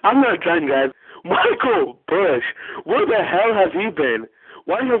 I'm not done, guys. Michael Bush. Where the hell has he been?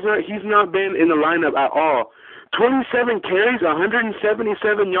 Why has he's not been in the lineup at all? 27 carries,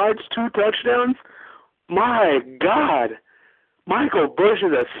 177 yards, 2 touchdowns? My God. Michael Bush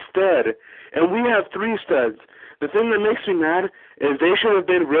is a stud. And we have 3 studs. The thing that makes me mad is they should have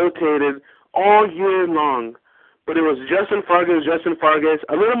been rotated all year long. But it was Justin Fargas,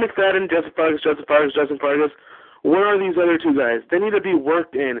 a little McFadden, Justin Fargas. Where are these other 2 guys? They need to be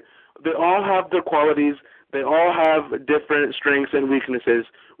worked in. They all have their qualities. They all have different strengths and weaknesses.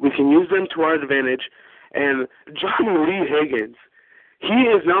 We can use them to our advantage. And Johnny Lee Higgins, he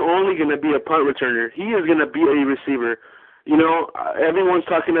is not only going to be a punt returner, he is going to be a receiver. Everyone's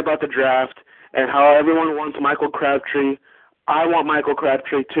talking about the draft and how everyone wants Michael Crabtree. I want Michael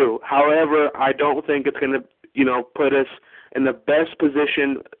Crabtree too. However, I don't think it's going to put us in the best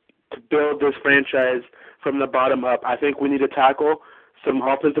position to build this franchise from the bottom up. I think we need to tackle some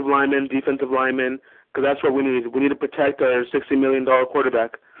offensive linemen, defensive linemen, because that's what we need. We need to protect our $60 million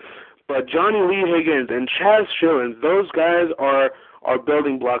quarterback. But Johnny Lee Higgins and Chaz Schillens, those guys are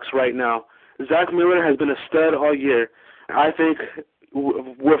building blocks right now. Zach Miller has been a stud all year. I think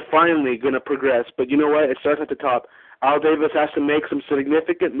we're finally going to progress. But you know what? It starts at the top. Al Davis has to make some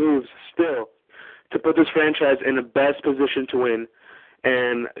significant moves still to put this franchise in the best position to win.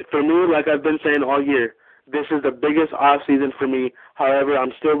 And for me, like I've been saying all year, this is the biggest off season for me. However,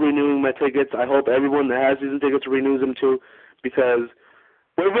 I'm still renewing my tickets. I hope everyone that has season tickets renews them too, because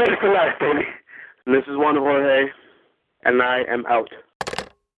we're ready for life, baby. And this is Juan Jorge, and I am out.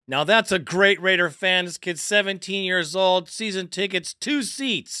 Now that's a great Raider fan. This kid's 17 years old, season tickets, 2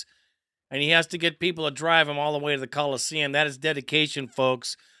 seats. And he has to get people to drive him all the way to the Coliseum. That is dedication,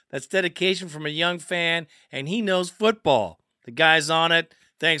 folks. That's dedication from a young fan, and he knows football. The guy's on it.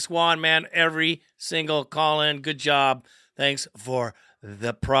 Thanks, Juan, man. Every single call-in. Good job. Thanks for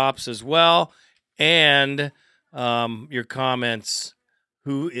the props as well. And your comments.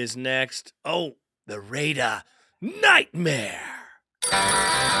 Who is next? Oh, the Raider Nightmare.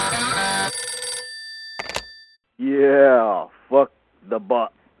 Yeah, fuck the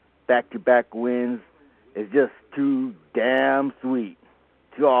Bucs. Back-to-back wins is just too damn sweet.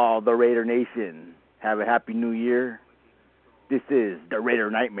 To all the Raider Nation, have a happy new year. This is the Raider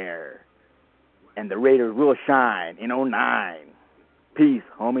Nightmare, and the Raiders will shine in 09. Peace,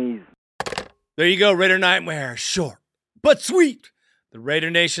 homies. There you go, Raider Nightmare. Short, but sweet. The Raider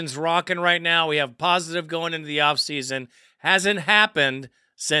Nation's rocking right now. We have positive going into the offseason. Hasn't happened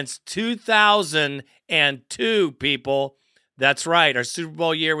since 2002, people. That's right. Our Super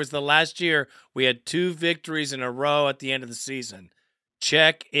Bowl year was the last year we had 2 victories in a row at the end of the season.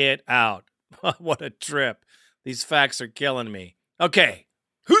 Check it out. What a trip. These facts are killing me. Okay,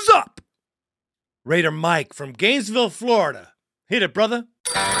 who's up? Raider Mike from Gainesville, Florida. Hit it, brother.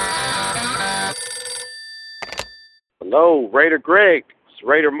 Hello, Raider Greg. It's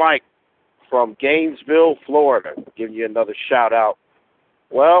Raider Mike from Gainesville, Florida. Giving you another shout out.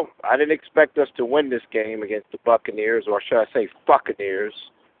 Well, I didn't expect us to win this game against the Buccaneers, or should I say Buccaneers.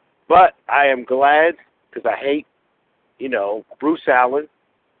 But I am glad because I hate, Bruce Allen.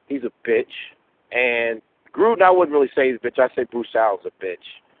 He's a bitch. And Gruden, I wouldn't really say he's a bitch. I say Bruce Allen's a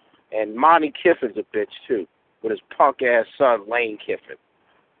bitch. And Monty Kiffin's a bitch, too, with his punk-ass son, Lane Kiffin.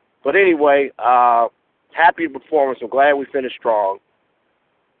 But anyway, happy performance. I'm glad we finished strong.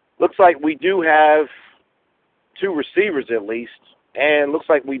 Looks like we do have 2 receivers at least, and looks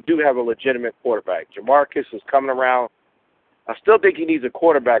like we do have a legitimate quarterback. Jamarcus is coming around. I still think he needs a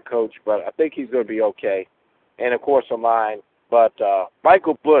quarterback coach, but I think he's going to be okay. And, of course, a line. But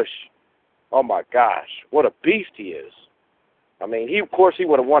Michael Bush, oh, my gosh, what a beast he is. I mean, he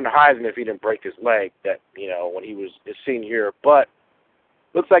would have won the Heisman if he didn't break his leg when he was his senior year. But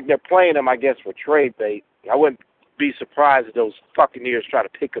looks like they're playing him, I guess, for trade bait. I wouldn't be surprised if those Buccaneers try to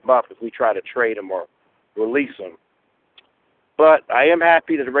pick him up if we try to trade him or release him. But I am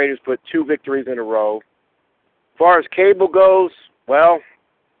happy that the Raiders put 2 victories in a row. As far as Cable goes, well,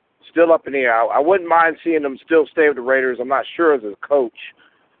 still up in the air. I wouldn't mind seeing him still stay with the Raiders. I'm not sure as a coach,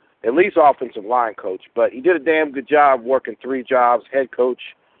 at least offensive line coach. But he did a damn good job working 3 jobs, head coach,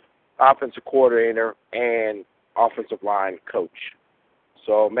 offensive coordinator, and offensive line coach.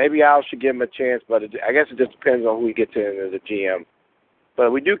 So maybe Al should give him a chance, but I guess it just depends on who he gets in as a GM.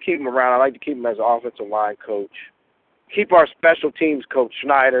 But we do keep him around. I like to keep him as an offensive line coach. Keep our special teams coach,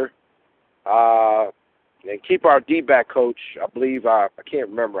 Schneider. And keep our D-back coach, I believe, I can't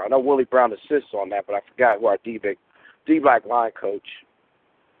remember. I know Willie Brown assists on that, but I forgot who our D-back line coach.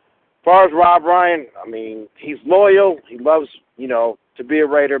 As far as Rob Ryan, I mean, he's loyal. He loves, to be a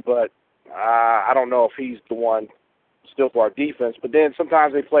Raider, but I don't know if he's the one still for our defense. But then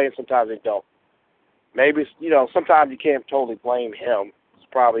sometimes they play and sometimes they don't. Maybe, sometimes you can't totally blame him. It's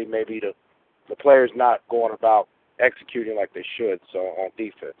probably maybe the players not going about executing like they should on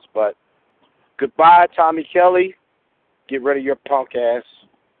defense. But goodbye, Tommy Kelly. Get rid of your punk ass.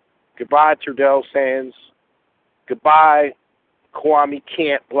 Goodbye, Trudell Sands. Goodbye, Kwame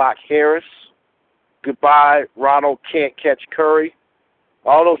Can't Block Harris. Goodbye, Ronald Can't Catch Curry.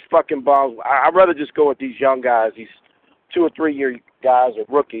 All those fucking bums. I'd rather just go with these young guys, these 2 or 3 year guys or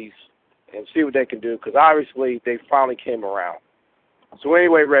rookies, and see what they can do, because obviously they finally came around. So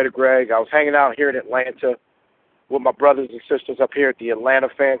anyway, Raider Greg, I was hanging out here in Atlanta with my brothers and sisters up here at the Atlanta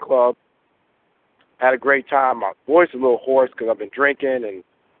Fan Club. Had a great time. My voice is a little hoarse because I've been drinking and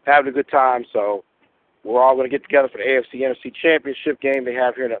having a good time. So we're all going to get together for the AFC-NFC Championship game they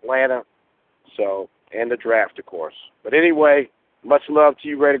have here in Atlanta. So, and the draft, of course. But anyway, much love to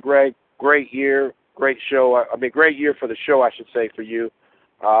you, Raider Greg. Great year, great show. Great year for the show, I should say, for you.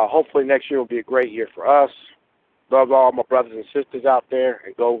 Hopefully next year will be a great year for us. Love all my brothers and sisters out there,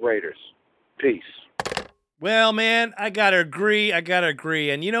 and go Raiders. Peace. Well, man, I got to agree.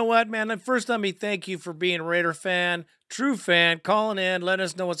 And you know what, man? First, let me thank you for being a Raider fan, true fan, calling in, letting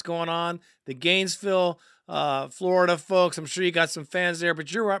us know what's going on. The Gainesville, Florida folks, I'm sure you got some fans there, but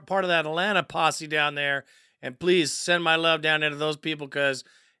you're part of that Atlanta posse down there. And please send my love down into those people, because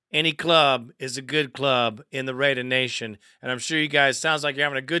any club is a good club in the Raider Nation. And I'm sure you guys, sounds like you're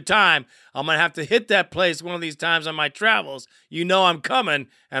having a good time. I'm going to have to hit that place one of these times on my travels. You know I'm coming,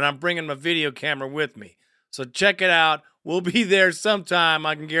 and I'm bringing my video camera with me. So check it out. We'll be there sometime.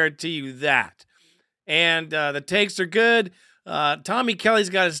 I can guarantee you that. And the takes are good. Tommy Kelly's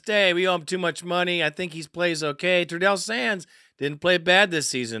got to stay. We owe him too much money. I think he plays okay. Trudell Sands didn't play bad this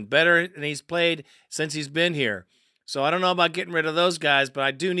season. Better than he's played since he's been here. So I don't know about getting rid of those guys,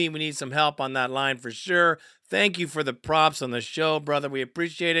 but we need some help on that line for sure. Thank you for the props on the show, brother. We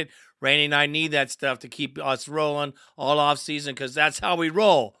appreciate it. Rainey and I need that stuff to keep us rolling all off season, because that's how we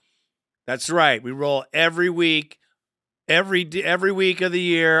roll. That's right. We roll every week, every week of the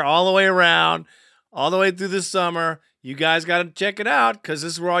year, all the way around, all the way through the summer. You guys got to check it out, because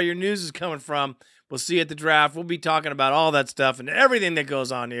this is where all your news is coming from. We'll see you at the draft. We'll be talking about all that stuff and everything that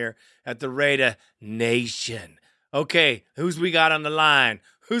goes on here at the Raider Nation. Okay, who's we got on the line?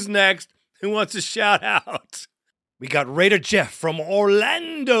 Who's next? Who wants a shout out? We got Raider Jeff from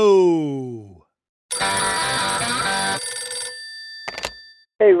Orlando.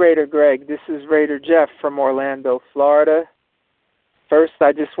 Hey, Raider Greg. This is Raider Jeff from Orlando, Florida. First,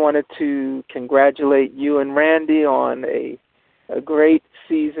 I just wanted to congratulate you and Randy on a great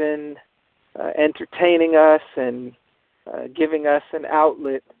season, entertaining us and giving us an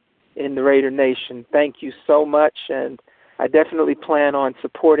outlet in the Raider Nation. Thank you so much, and I definitely plan on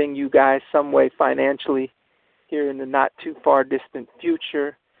supporting you guys some way financially here in the not too far distant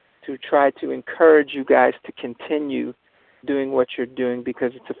future to try to encourage you guys to continue doing what you're doing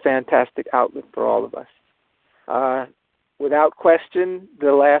because it's a fantastic outlet for all of us. Without question,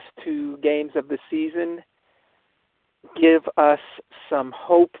 the last 2 games of the season give us some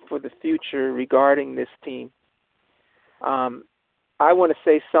hope for the future regarding this team. I want to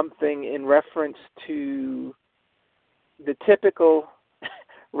say something in reference to the typical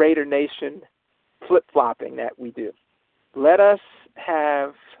Raider Nation flip-flopping that we do. Let us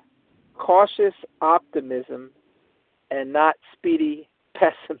have cautious optimism and not speedy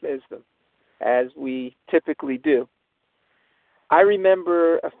pessimism, as we typically do. I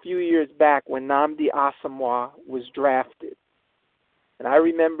remember a few years back when Nnamdi Asomugha was drafted, and I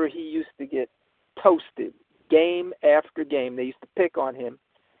remember he used to get toasted game after game. They used to pick on him,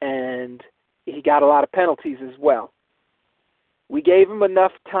 and he got a lot of penalties as well. We gave him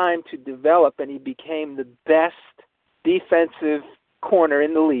enough time to develop, and he became the best defensive corner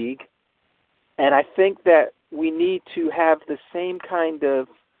in the league. And I think that we need to have the same kind of,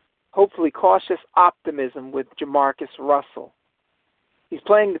 hopefully, cautious optimism with Jamarcus Russell. He's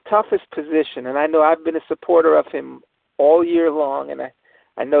playing the toughest position, and I know I've been a supporter of him all year long, and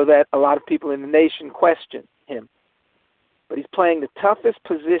I know that a lot of people in the nation question him. But he's playing the toughest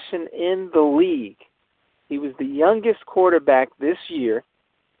position in the league. He was the youngest quarterback this year,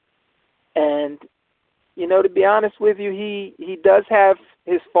 and, you know, to be honest with you, he does have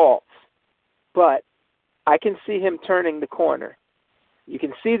his faults, but I can see him turning the corner. You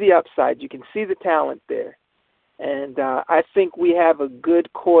can see the upside. You can see the talent there. And I think we have a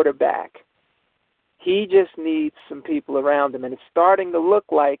good quarterback. He just needs some people around him. And it's starting to look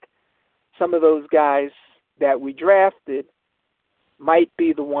like some of those guys that we drafted might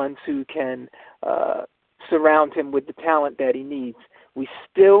be the ones who can surround him with the talent that he needs. We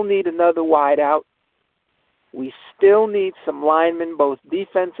still need another wideout. We still need some linemen, both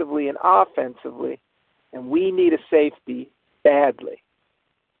defensively and offensively. And we need a safety badly.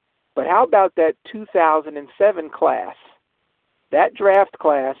 But how about that 2007 class? That draft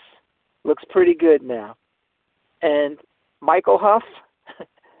class looks pretty good now. And Michael Huff,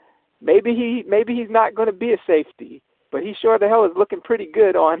 maybe he's not going to be a safety, but he sure the hell is looking pretty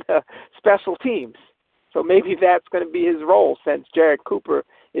good on special teams. So maybe that's going to be his role since Jared Cooper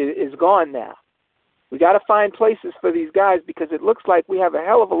is gone now. We got to find places for these guys because it looks like we have a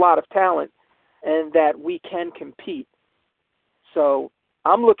hell of a lot of talent and that we can compete. So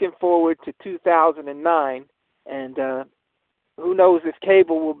I'm looking forward to 2009, and who knows if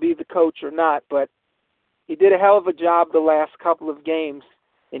Cable will be the coach or not, but he did a hell of a job the last couple of games,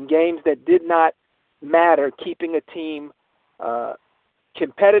 in games that did not matter, keeping a team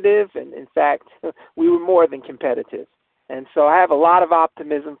competitive, and in fact, we were more than competitive. And so I have a lot of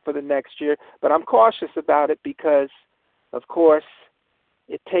optimism for the next year, but I'm cautious about it because, of course,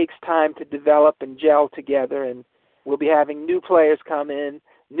 it takes time to develop and gel together, and we'll be having new players come in,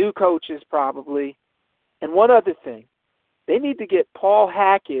 new coaches probably. And one other thing, they need to get Paul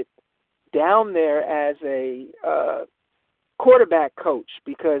Hackett down there as a quarterback coach,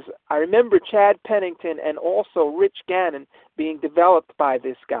 because I remember Chad Pennington and also Rich Gannon being developed by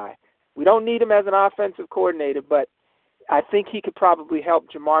this guy. We don't need him as an offensive coordinator, but I think he could probably help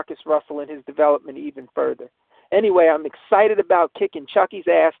Jamarcus Russell in his development even further. Anyway, I'm excited about kicking Chucky's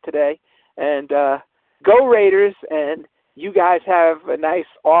ass today, and go Raiders, and you guys have a nice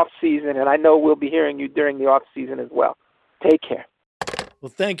off season, and I know we'll be hearing you during the off season as well. Take care.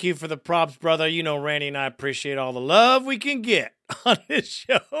 Well, thank you for the props, brother. You know, Randy and I appreciate all the love we can get on this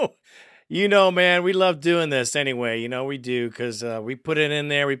show. You know, man, we love doing this anyway. You know, we do, because we put it in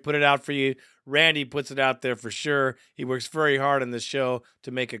there. We put it out for you. Randy puts it out there for sure. He works very hard on this show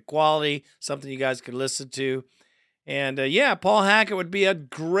to make it quality, something you guys could listen to. And, yeah, Paul Hackett would be a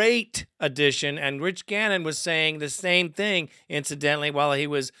great addition. And Rich Gannon was saying the same thing, incidentally, while he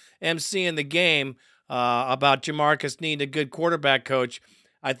was emceeing the game about Jamarcus needing a good quarterback coach.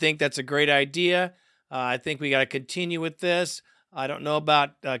 I think that's a great idea. I think we got to continue with this. I don't know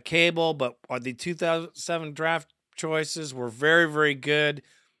about Cable, but the 2007 draft choices were very, very good.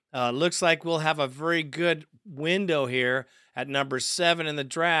 Looks like we'll have a very good window here at number 7 in the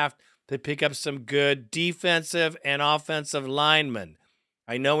draft to pick up some good defensive and offensive linemen.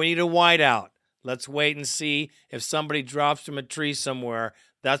 I know we need a wideout. Let's wait and see if somebody drops from a tree somewhere.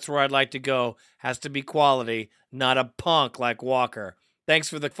 That's where I'd like to go. Has to be quality, not a punk like Walker. Thanks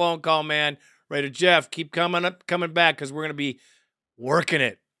for the phone call, man. Raider Jeff, keep coming back because we're going to be working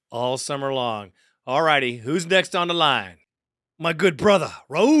it all summer long. All righty, who's next on the line? My good brother,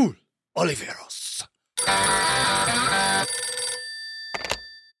 Raul Oliveros.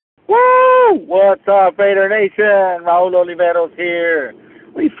 Woo! What's up, Raider Nation? Raul Oliveros here.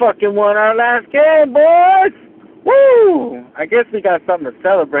 We fucking won our last game, boys! Woo! I guess we got something to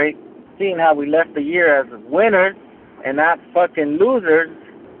celebrate, seeing how we left the year as winners and not fucking losers.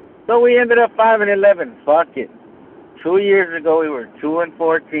 So we ended up 5-11. Fuck it. 2 years ago we were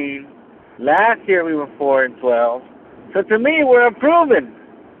 2-14. Last year we were 4-12. So to me, we're improving.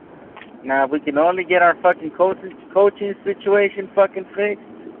 Now, if we can only get our fucking coaching situation fucking fixed.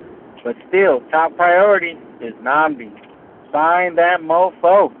 But still, top priority is Namdi. Sign that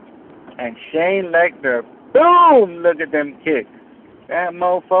mofo. And Shane Lecter, boom! Look at them kicks. That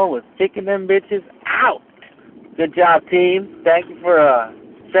mofo was kicking them bitches out. Good job, team. Thank you for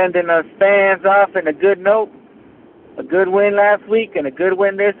sending us fans off in a good note. A good win last week and a good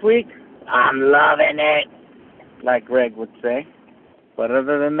win this week. I'm loving it, like Greg would say. But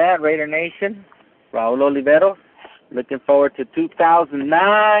other than that, Raider Nation, Raul Oliveros, looking forward to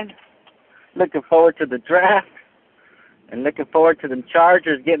 2009, looking forward to the draft, and looking forward to them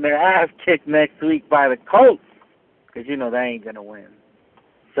Chargers getting their ass kicked next week by the Colts, because you know they ain't going to win.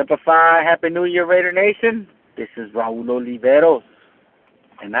 Simplify, Happy New Year, Raider Nation. This is Raul Oliveros,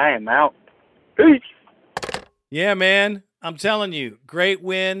 and I am out. Peace. Yeah, man. I'm telling you, great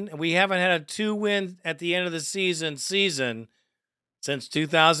win. We haven't had a 2-win at the end of the season since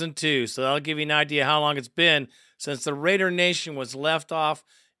 2002. So that'll give you an idea how long it's been since the Raider Nation was left off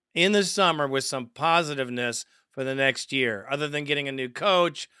in the summer with some positiveness for the next year, other than getting a new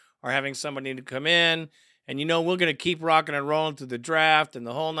coach or having somebody to come in. And, you know, we're going to keep rocking and rolling through the draft and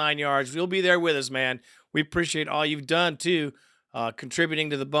the whole 9 yards. You'll be there with us, man. We appreciate all you've done, too,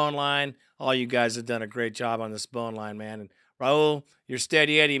 contributing to the Bone Line. All you guys have done a great job on this Bone Line, man. And Raul, you're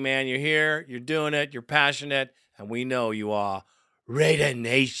steady Eddie, man. You're here, you're doing it, you're passionate, and we know you are Raider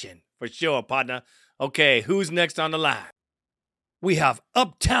Nation. For sure, partner. Okay, who's next on the line? We have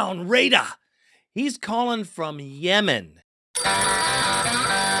Uptown Raider. He's calling from Yemen.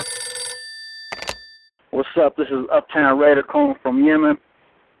 What's up? This is Uptown Raider calling from Yemen.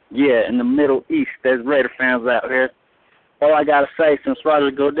 Yeah, in the Middle East, there's Raider fans out here. All I got to say, since Roger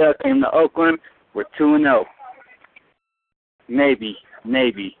Goodell came to Oakland, we're 2-0. Maybe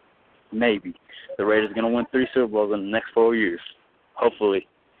the Raiders are going to win 3 Super Bowls in the next 4 years. Hopefully.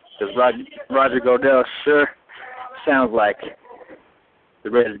 Because Roger Goodell sure sounds like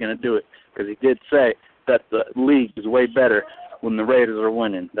the Raiders are going to do it. Because he did say that the league is way better when the Raiders are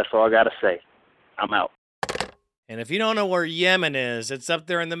winning. That's all I got to say. I'm out. And if you don't know where Yemen is, it's up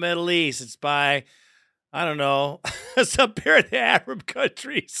there in the Middle East. It's by, I don't know, it's up here in the Arab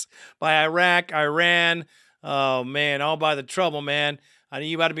countries, by Iraq, Iran. Oh, man, all by the trouble, man. I know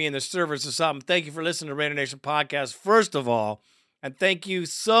you got to be in the service or something. Thank you for listening to Raider Nation Podcast, first of all. And thank you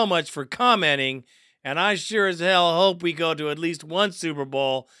so much for commenting. And I sure as hell hope we go to at least one Super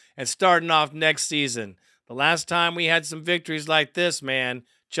Bowl and starting off next season. The last time we had some victories like this, man,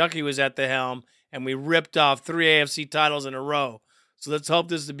 Chucky was at the helm, and we ripped off 3 AFC titles in a row. So let's hope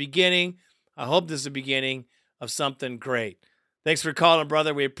this is the beginning. I hope this is the beginning of something great. Thanks for calling,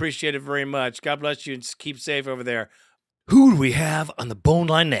 brother. We appreciate it very much. God bless you and keep safe over there. Who do we have on the Bone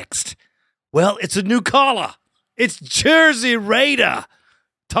Line next? Well, it's a new caller. It's Jersey Raider.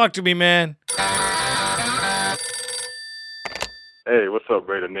 Talk to me, man. Hey, what's up,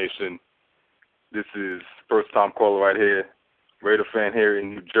 Raider Nation? This is first-time caller right here, Raider fan here in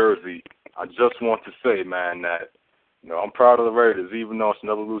New Jersey. I just want to say, man, that I'm proud of the Raiders, even though it's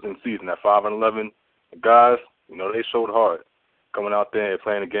another losing season at 5-11. The guys, they showed hard coming out there and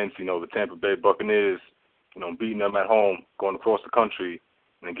playing against, the Tampa Bay Buccaneers, beating them at home, going across the country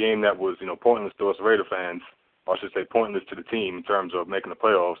in a game that was, pointless to us Raider fans, or I should say pointless to the team in terms of making the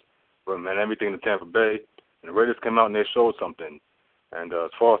playoffs. But, man, everything to Tampa Bay, and the Raiders came out and they showed something. And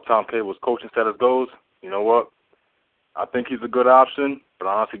as far as Tom Cable's coaching status goes, you know what? I think he's a good option, but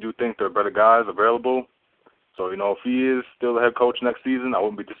I honestly do think there are better guys available. So, if he is still the head coach next season, I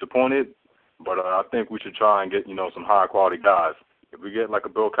wouldn't be disappointed. But I think we should try and get, some high-quality guys. If we get like a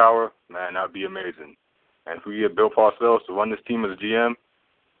Bill Cowher, man, that would be amazing. And if we get Bill Parcells to run this team as a GM,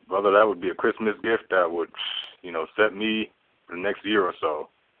 brother, that would be a Christmas gift that would, set me for the next year or so.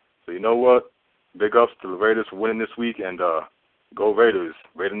 So, you know what? Big ups to the Raiders for winning this week, and go Raiders.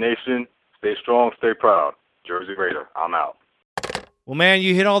 Raider Nation, stay strong, stay proud. Jersey Raider, I'm out. Well, man,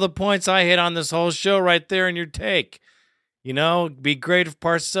 you hit all the points I hit on this whole show right there in your take. You know, it'd be great if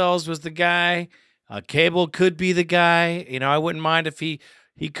Parcells was the guy. Cable could be the guy. You know, I wouldn't mind if he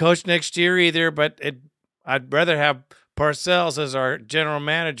coached next year either, but I'd rather have Parcells as our general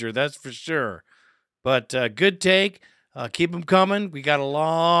manager, that's for sure. But good take. Keep them coming. We got a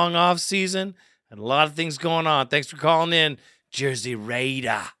long off season and a lot of things going on. Thanks for calling in, Jersey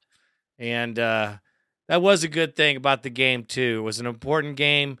Raider. And that was a good thing about the game, too. It was an important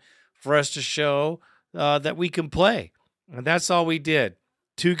game for us to show that we can play. And that's all we did.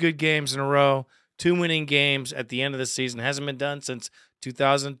 2 good games in a row, 2 winning games at the end of the season. Hasn't been done since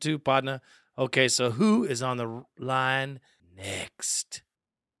 2002, partner. Okay, so who is on the line next?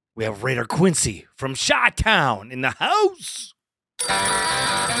 We have Raider Quincy from Chi-Town in the house.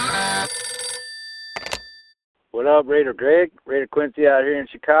 What up, Raider Greg? Raider Quincy out here in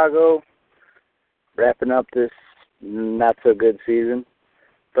Chicago. Wrapping up this not-so-good season.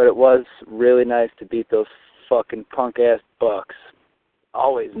 But it was really nice to beat those fucking punk-ass Bucs.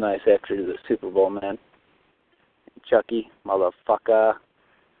 Always nice after the Super Bowl, man. Chucky, motherfucker.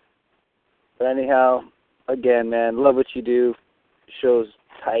 But anyhow, again, man, love what you do. Show's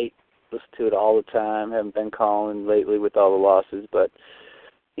tight. Listen to it all the time. Haven't been calling lately with all the losses, but,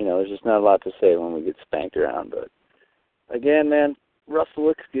 you know, there's just not a lot to say when we get spanked around. But, again, man, Russell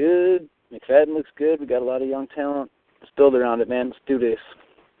looks good. McFadden looks good. We got a lot of young talent. Let's build around it, man. Let's do this.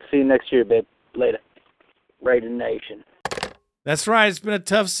 See you next year, babe. Later. Raider Nation. That's right. It's been a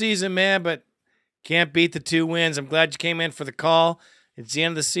tough season, man, but can't beat the 2 wins. I'm glad you came in for the call. It's the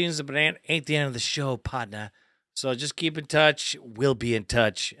end of the season, but it ain't the end of the show, partner. So just keep in touch. We'll be in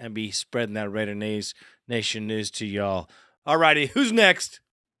touch and be spreading that Raider Nation news to y'all. All righty, who's next?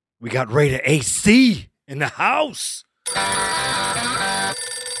 We got Raider AC in the house.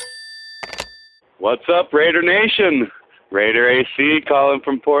 What's up, Raider Nation? Raider AC calling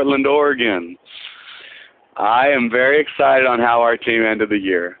from Portland, Oregon. I am very excited on how our team ended the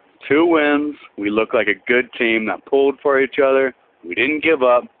year. 2 wins. We look like a good team that pulled for each other. We didn't give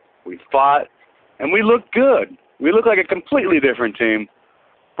up. We fought. And we looked good. We look like a completely different team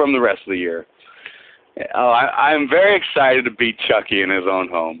from the rest of the year. I'm very excited to beat Chucky in his own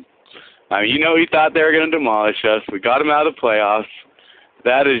home. I mean, you know, he thought they were going to demolish us. We got him out of the playoffs.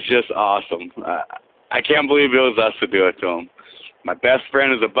 That is just awesome. I can't believe it was us to do it to him. My best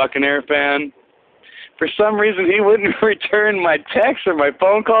friend is a Buccaneer fan. For some reason, he wouldn't return my texts or my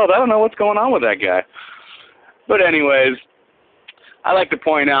phone calls. I don't know what's going on with that guy. But anyways, I like to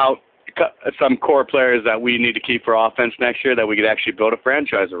point out some core players that we need to keep for offense next year that we could actually build a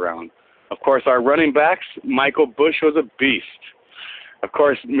franchise around. Of course, our running backs, Michael Bush was a beast. Of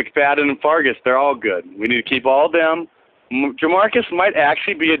course, McFadden and Fargas, they're all good. We need to keep all of them. Jamarcus might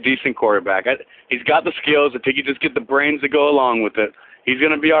actually be a decent quarterback. He's got the skills. I think he just get the brains to go along with it. He's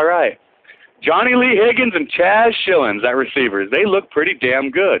going to be all right. Johnny Lee Higgins and Chaz Schillens at receivers, they look pretty damn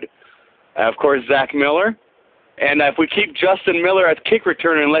good. Of course, Zach Miller. And if we keep Justin Miller at kick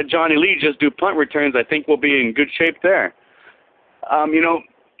returner and let Johnny Lee just do punt returns, I think we'll be in good shape there. You know,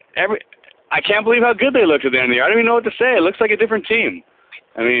 I can't believe how good they looked at the end of the year. I don't even know what to say. It looks like a different team.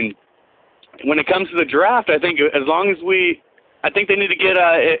 I mean, when it comes to the draft, I think as long as I think they need to get,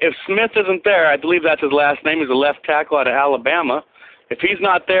 if Smith isn't there, I believe that's his last name, he's a left tackle out of Alabama. If he's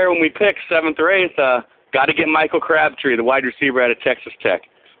not there when we pick 7th or 8th, got to get Michael Crabtree, the wide receiver out of Texas Tech.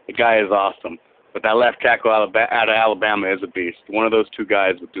 The guy is awesome. But that left tackle out of Alabama is a beast. One of those 2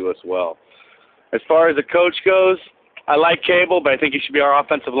 guys would do us well. As far as the coach goes, I like Cable, but I think he should be our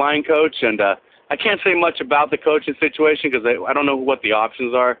offensive line coach. And I can't say much about the coaching situation because I don't know what the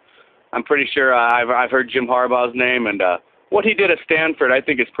options are. I'm pretty sure I've heard Jim Harbaugh's name, and what he did at Stanford I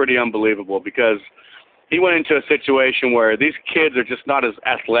think is pretty unbelievable because he went into a situation where these kids are just not as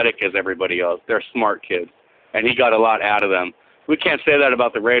athletic as everybody else. They're smart kids, and he got a lot out of them. We can't say that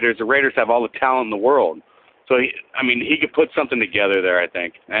about the Raiders. The Raiders have all the talent in the world. So, he could put something together there, I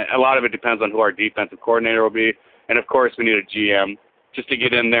think. And a lot of it depends on who our defensive coordinator will be. And, of course, we need a GM just to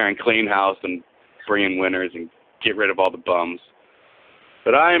get in there and clean house and bring in winners and get rid of all the bums.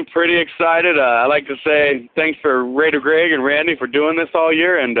 But I am pretty excited. I like to say thanks for Raider Greg and Randy for doing this all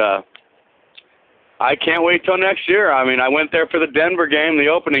year. And I can't wait till next year. I went there for the Denver game, the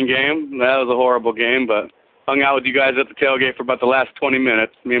opening game. That was a horrible game, but hung out with you guys at the tailgate for about the last 20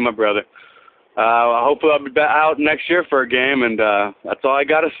 minutes, me and my brother. Hopefully I'll be out next year for a game, and that's all I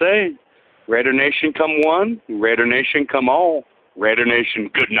got to say. Raider Nation come one, Raider Nation come all. Raider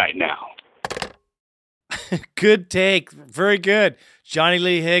Nation, good night now. Good take. Very good. Johnny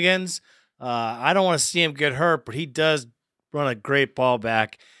Lee Higgins, I don't want to see him get hurt, but he does run a great ball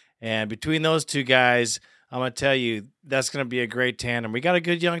back. And between those 2 guys, I'm going to tell you, that's going to be a great tandem. We got a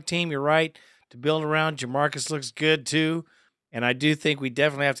good young team, you're right, to build around. Jamarcus looks good too. And I do think we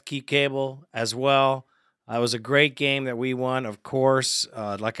definitely have to keep Cable as well. It was a great game that we won, of course.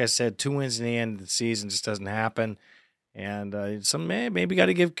 Like I said, 2 wins in the end of the season just doesn't happen. And maybe got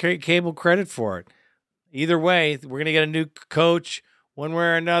to give Cable credit for it. Either way, we're going to get a new coach. One way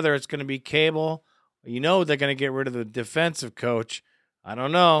or another, it's going to be Cable. You know they're going to get rid of the defensive coach. I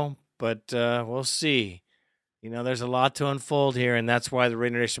don't know, but we'll see. You know, there's a lot to unfold here, and that's why the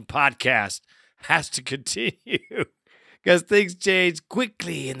Raider Nation podcast has to continue because things change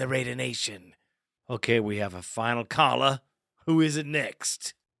quickly in the Raider Nation. Okay, we have a final caller. Who is it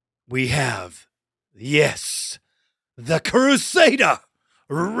next? We have, yes, the Crusader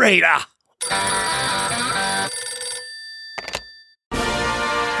Raider.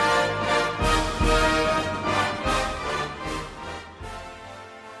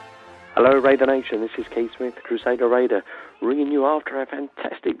 Hello, Raider Nation. This is Keith Smith, the Crusader Raider, ringing you after a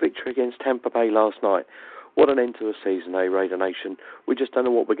fantastic victory against Tampa Bay last night. What an end to a season, Raider Nation. We just don't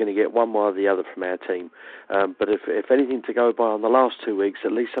know what we're going to get one way or the other from our team. But if anything to go by on the last 2 weeks,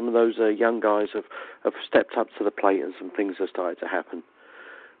 at least some of those young guys have stepped up to the plate and some things have started to happen.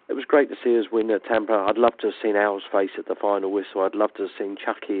 It was great to see us win at Tampa. I'd love to have seen Al's face at the final whistle. I'd love to have seen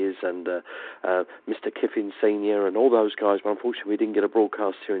Chuck Ears and Mr. Kiffin Sr. and all those guys. But unfortunately, we didn't get a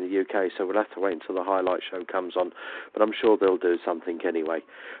broadcast here in the UK, so we'll have to wait until the highlight show comes on. But I'm sure they'll do something anyway.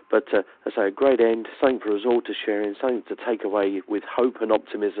 But I say a great end, something for us all to share in, something to take away with hope and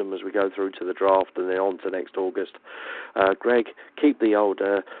optimism as we go through to the draft and then on to next August. Greg, keep the old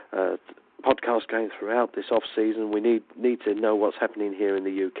podcast going throughout this off-season. We need to know what's happening here in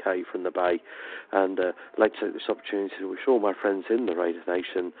the UK from the Bay. And I'd like to take this opportunity to wish all my friends in the Raider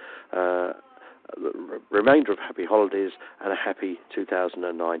Nation the remainder of happy holidays and a happy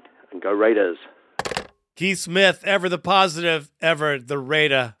 2009. And go Raiders! Keith Smith, ever the positive, ever the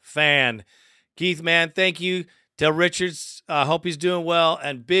Raider fan. Keith, man, thank you. Tell Richards, hope he's doing well.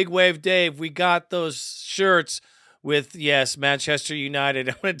 And Big Wave Dave, we got those shirts with, yes, Manchester United.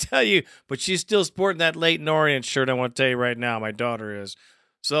 I want to tell you, but she's still sporting that Leyton Orient shirt. I want to tell you right now, my daughter is.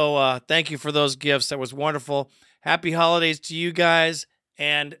 So thank you for those gifts. That was wonderful. Happy holidays to you guys.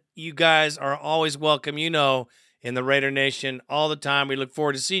 And you guys are always welcome, you know, in the Raider Nation all the time. We look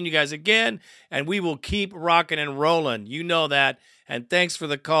forward to seeing you guys again, and we will keep rocking and rolling. You know that. And thanks for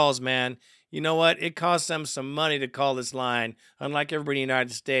the calls, man. You know what? It costs them some money to call this line, unlike everybody in the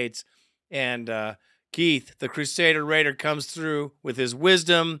United States. And Keith, the Crusader Raider, comes through with his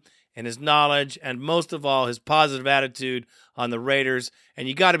wisdom and his knowledge and, most of all, his positive attitude on the Raiders. And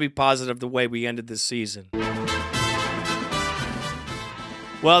you got to be positive the way we ended this season.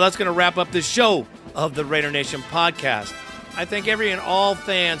 Well, that's going to wrap up this show of the Raider Nation podcast. I thank every and all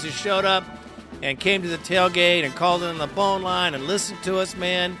fans who showed up and came to the tailgate and called in on the phone line and listened to us,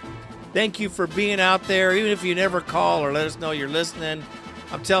 man. Thank you for being out there, even if you never call or let us know you're listening.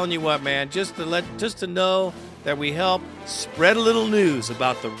 I'm telling you what, man, just to know that we help spread a little news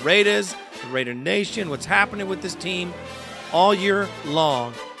about the Raiders, the Raider Nation, what's happening with this team all year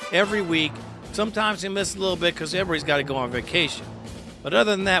long, every week. Sometimes we miss a little bit because everybody's got to go on vacation. But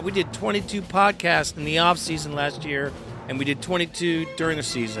other than that, we did 22 podcasts in the off season last year, and we did 22 during the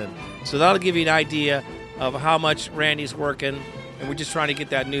season. So that'll give you an idea of how much Randy's working, and we're just trying to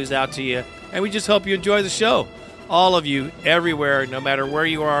get that news out to you. And we just hope you enjoy the show. All of you, everywhere, no matter where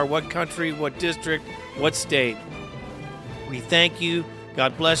you are, what country, what district, what state. We thank you.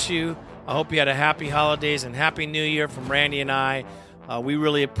 God bless you. I hope you had a happy holidays and happy new year from Randy and I. We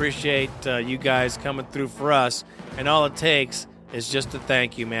really appreciate you guys coming through for us. And all it takes is just to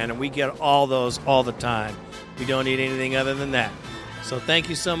thank you, man. And we get all those all the time. We don't need anything other than that. So thank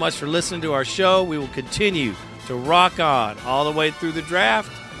you so much for listening to our show. We will continue to rock on all the way through the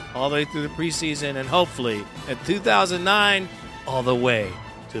draft, all the way through the preseason, and hopefully in 2009, all the way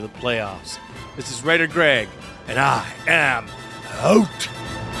to the playoffs. This is Raider Greg, and I am out.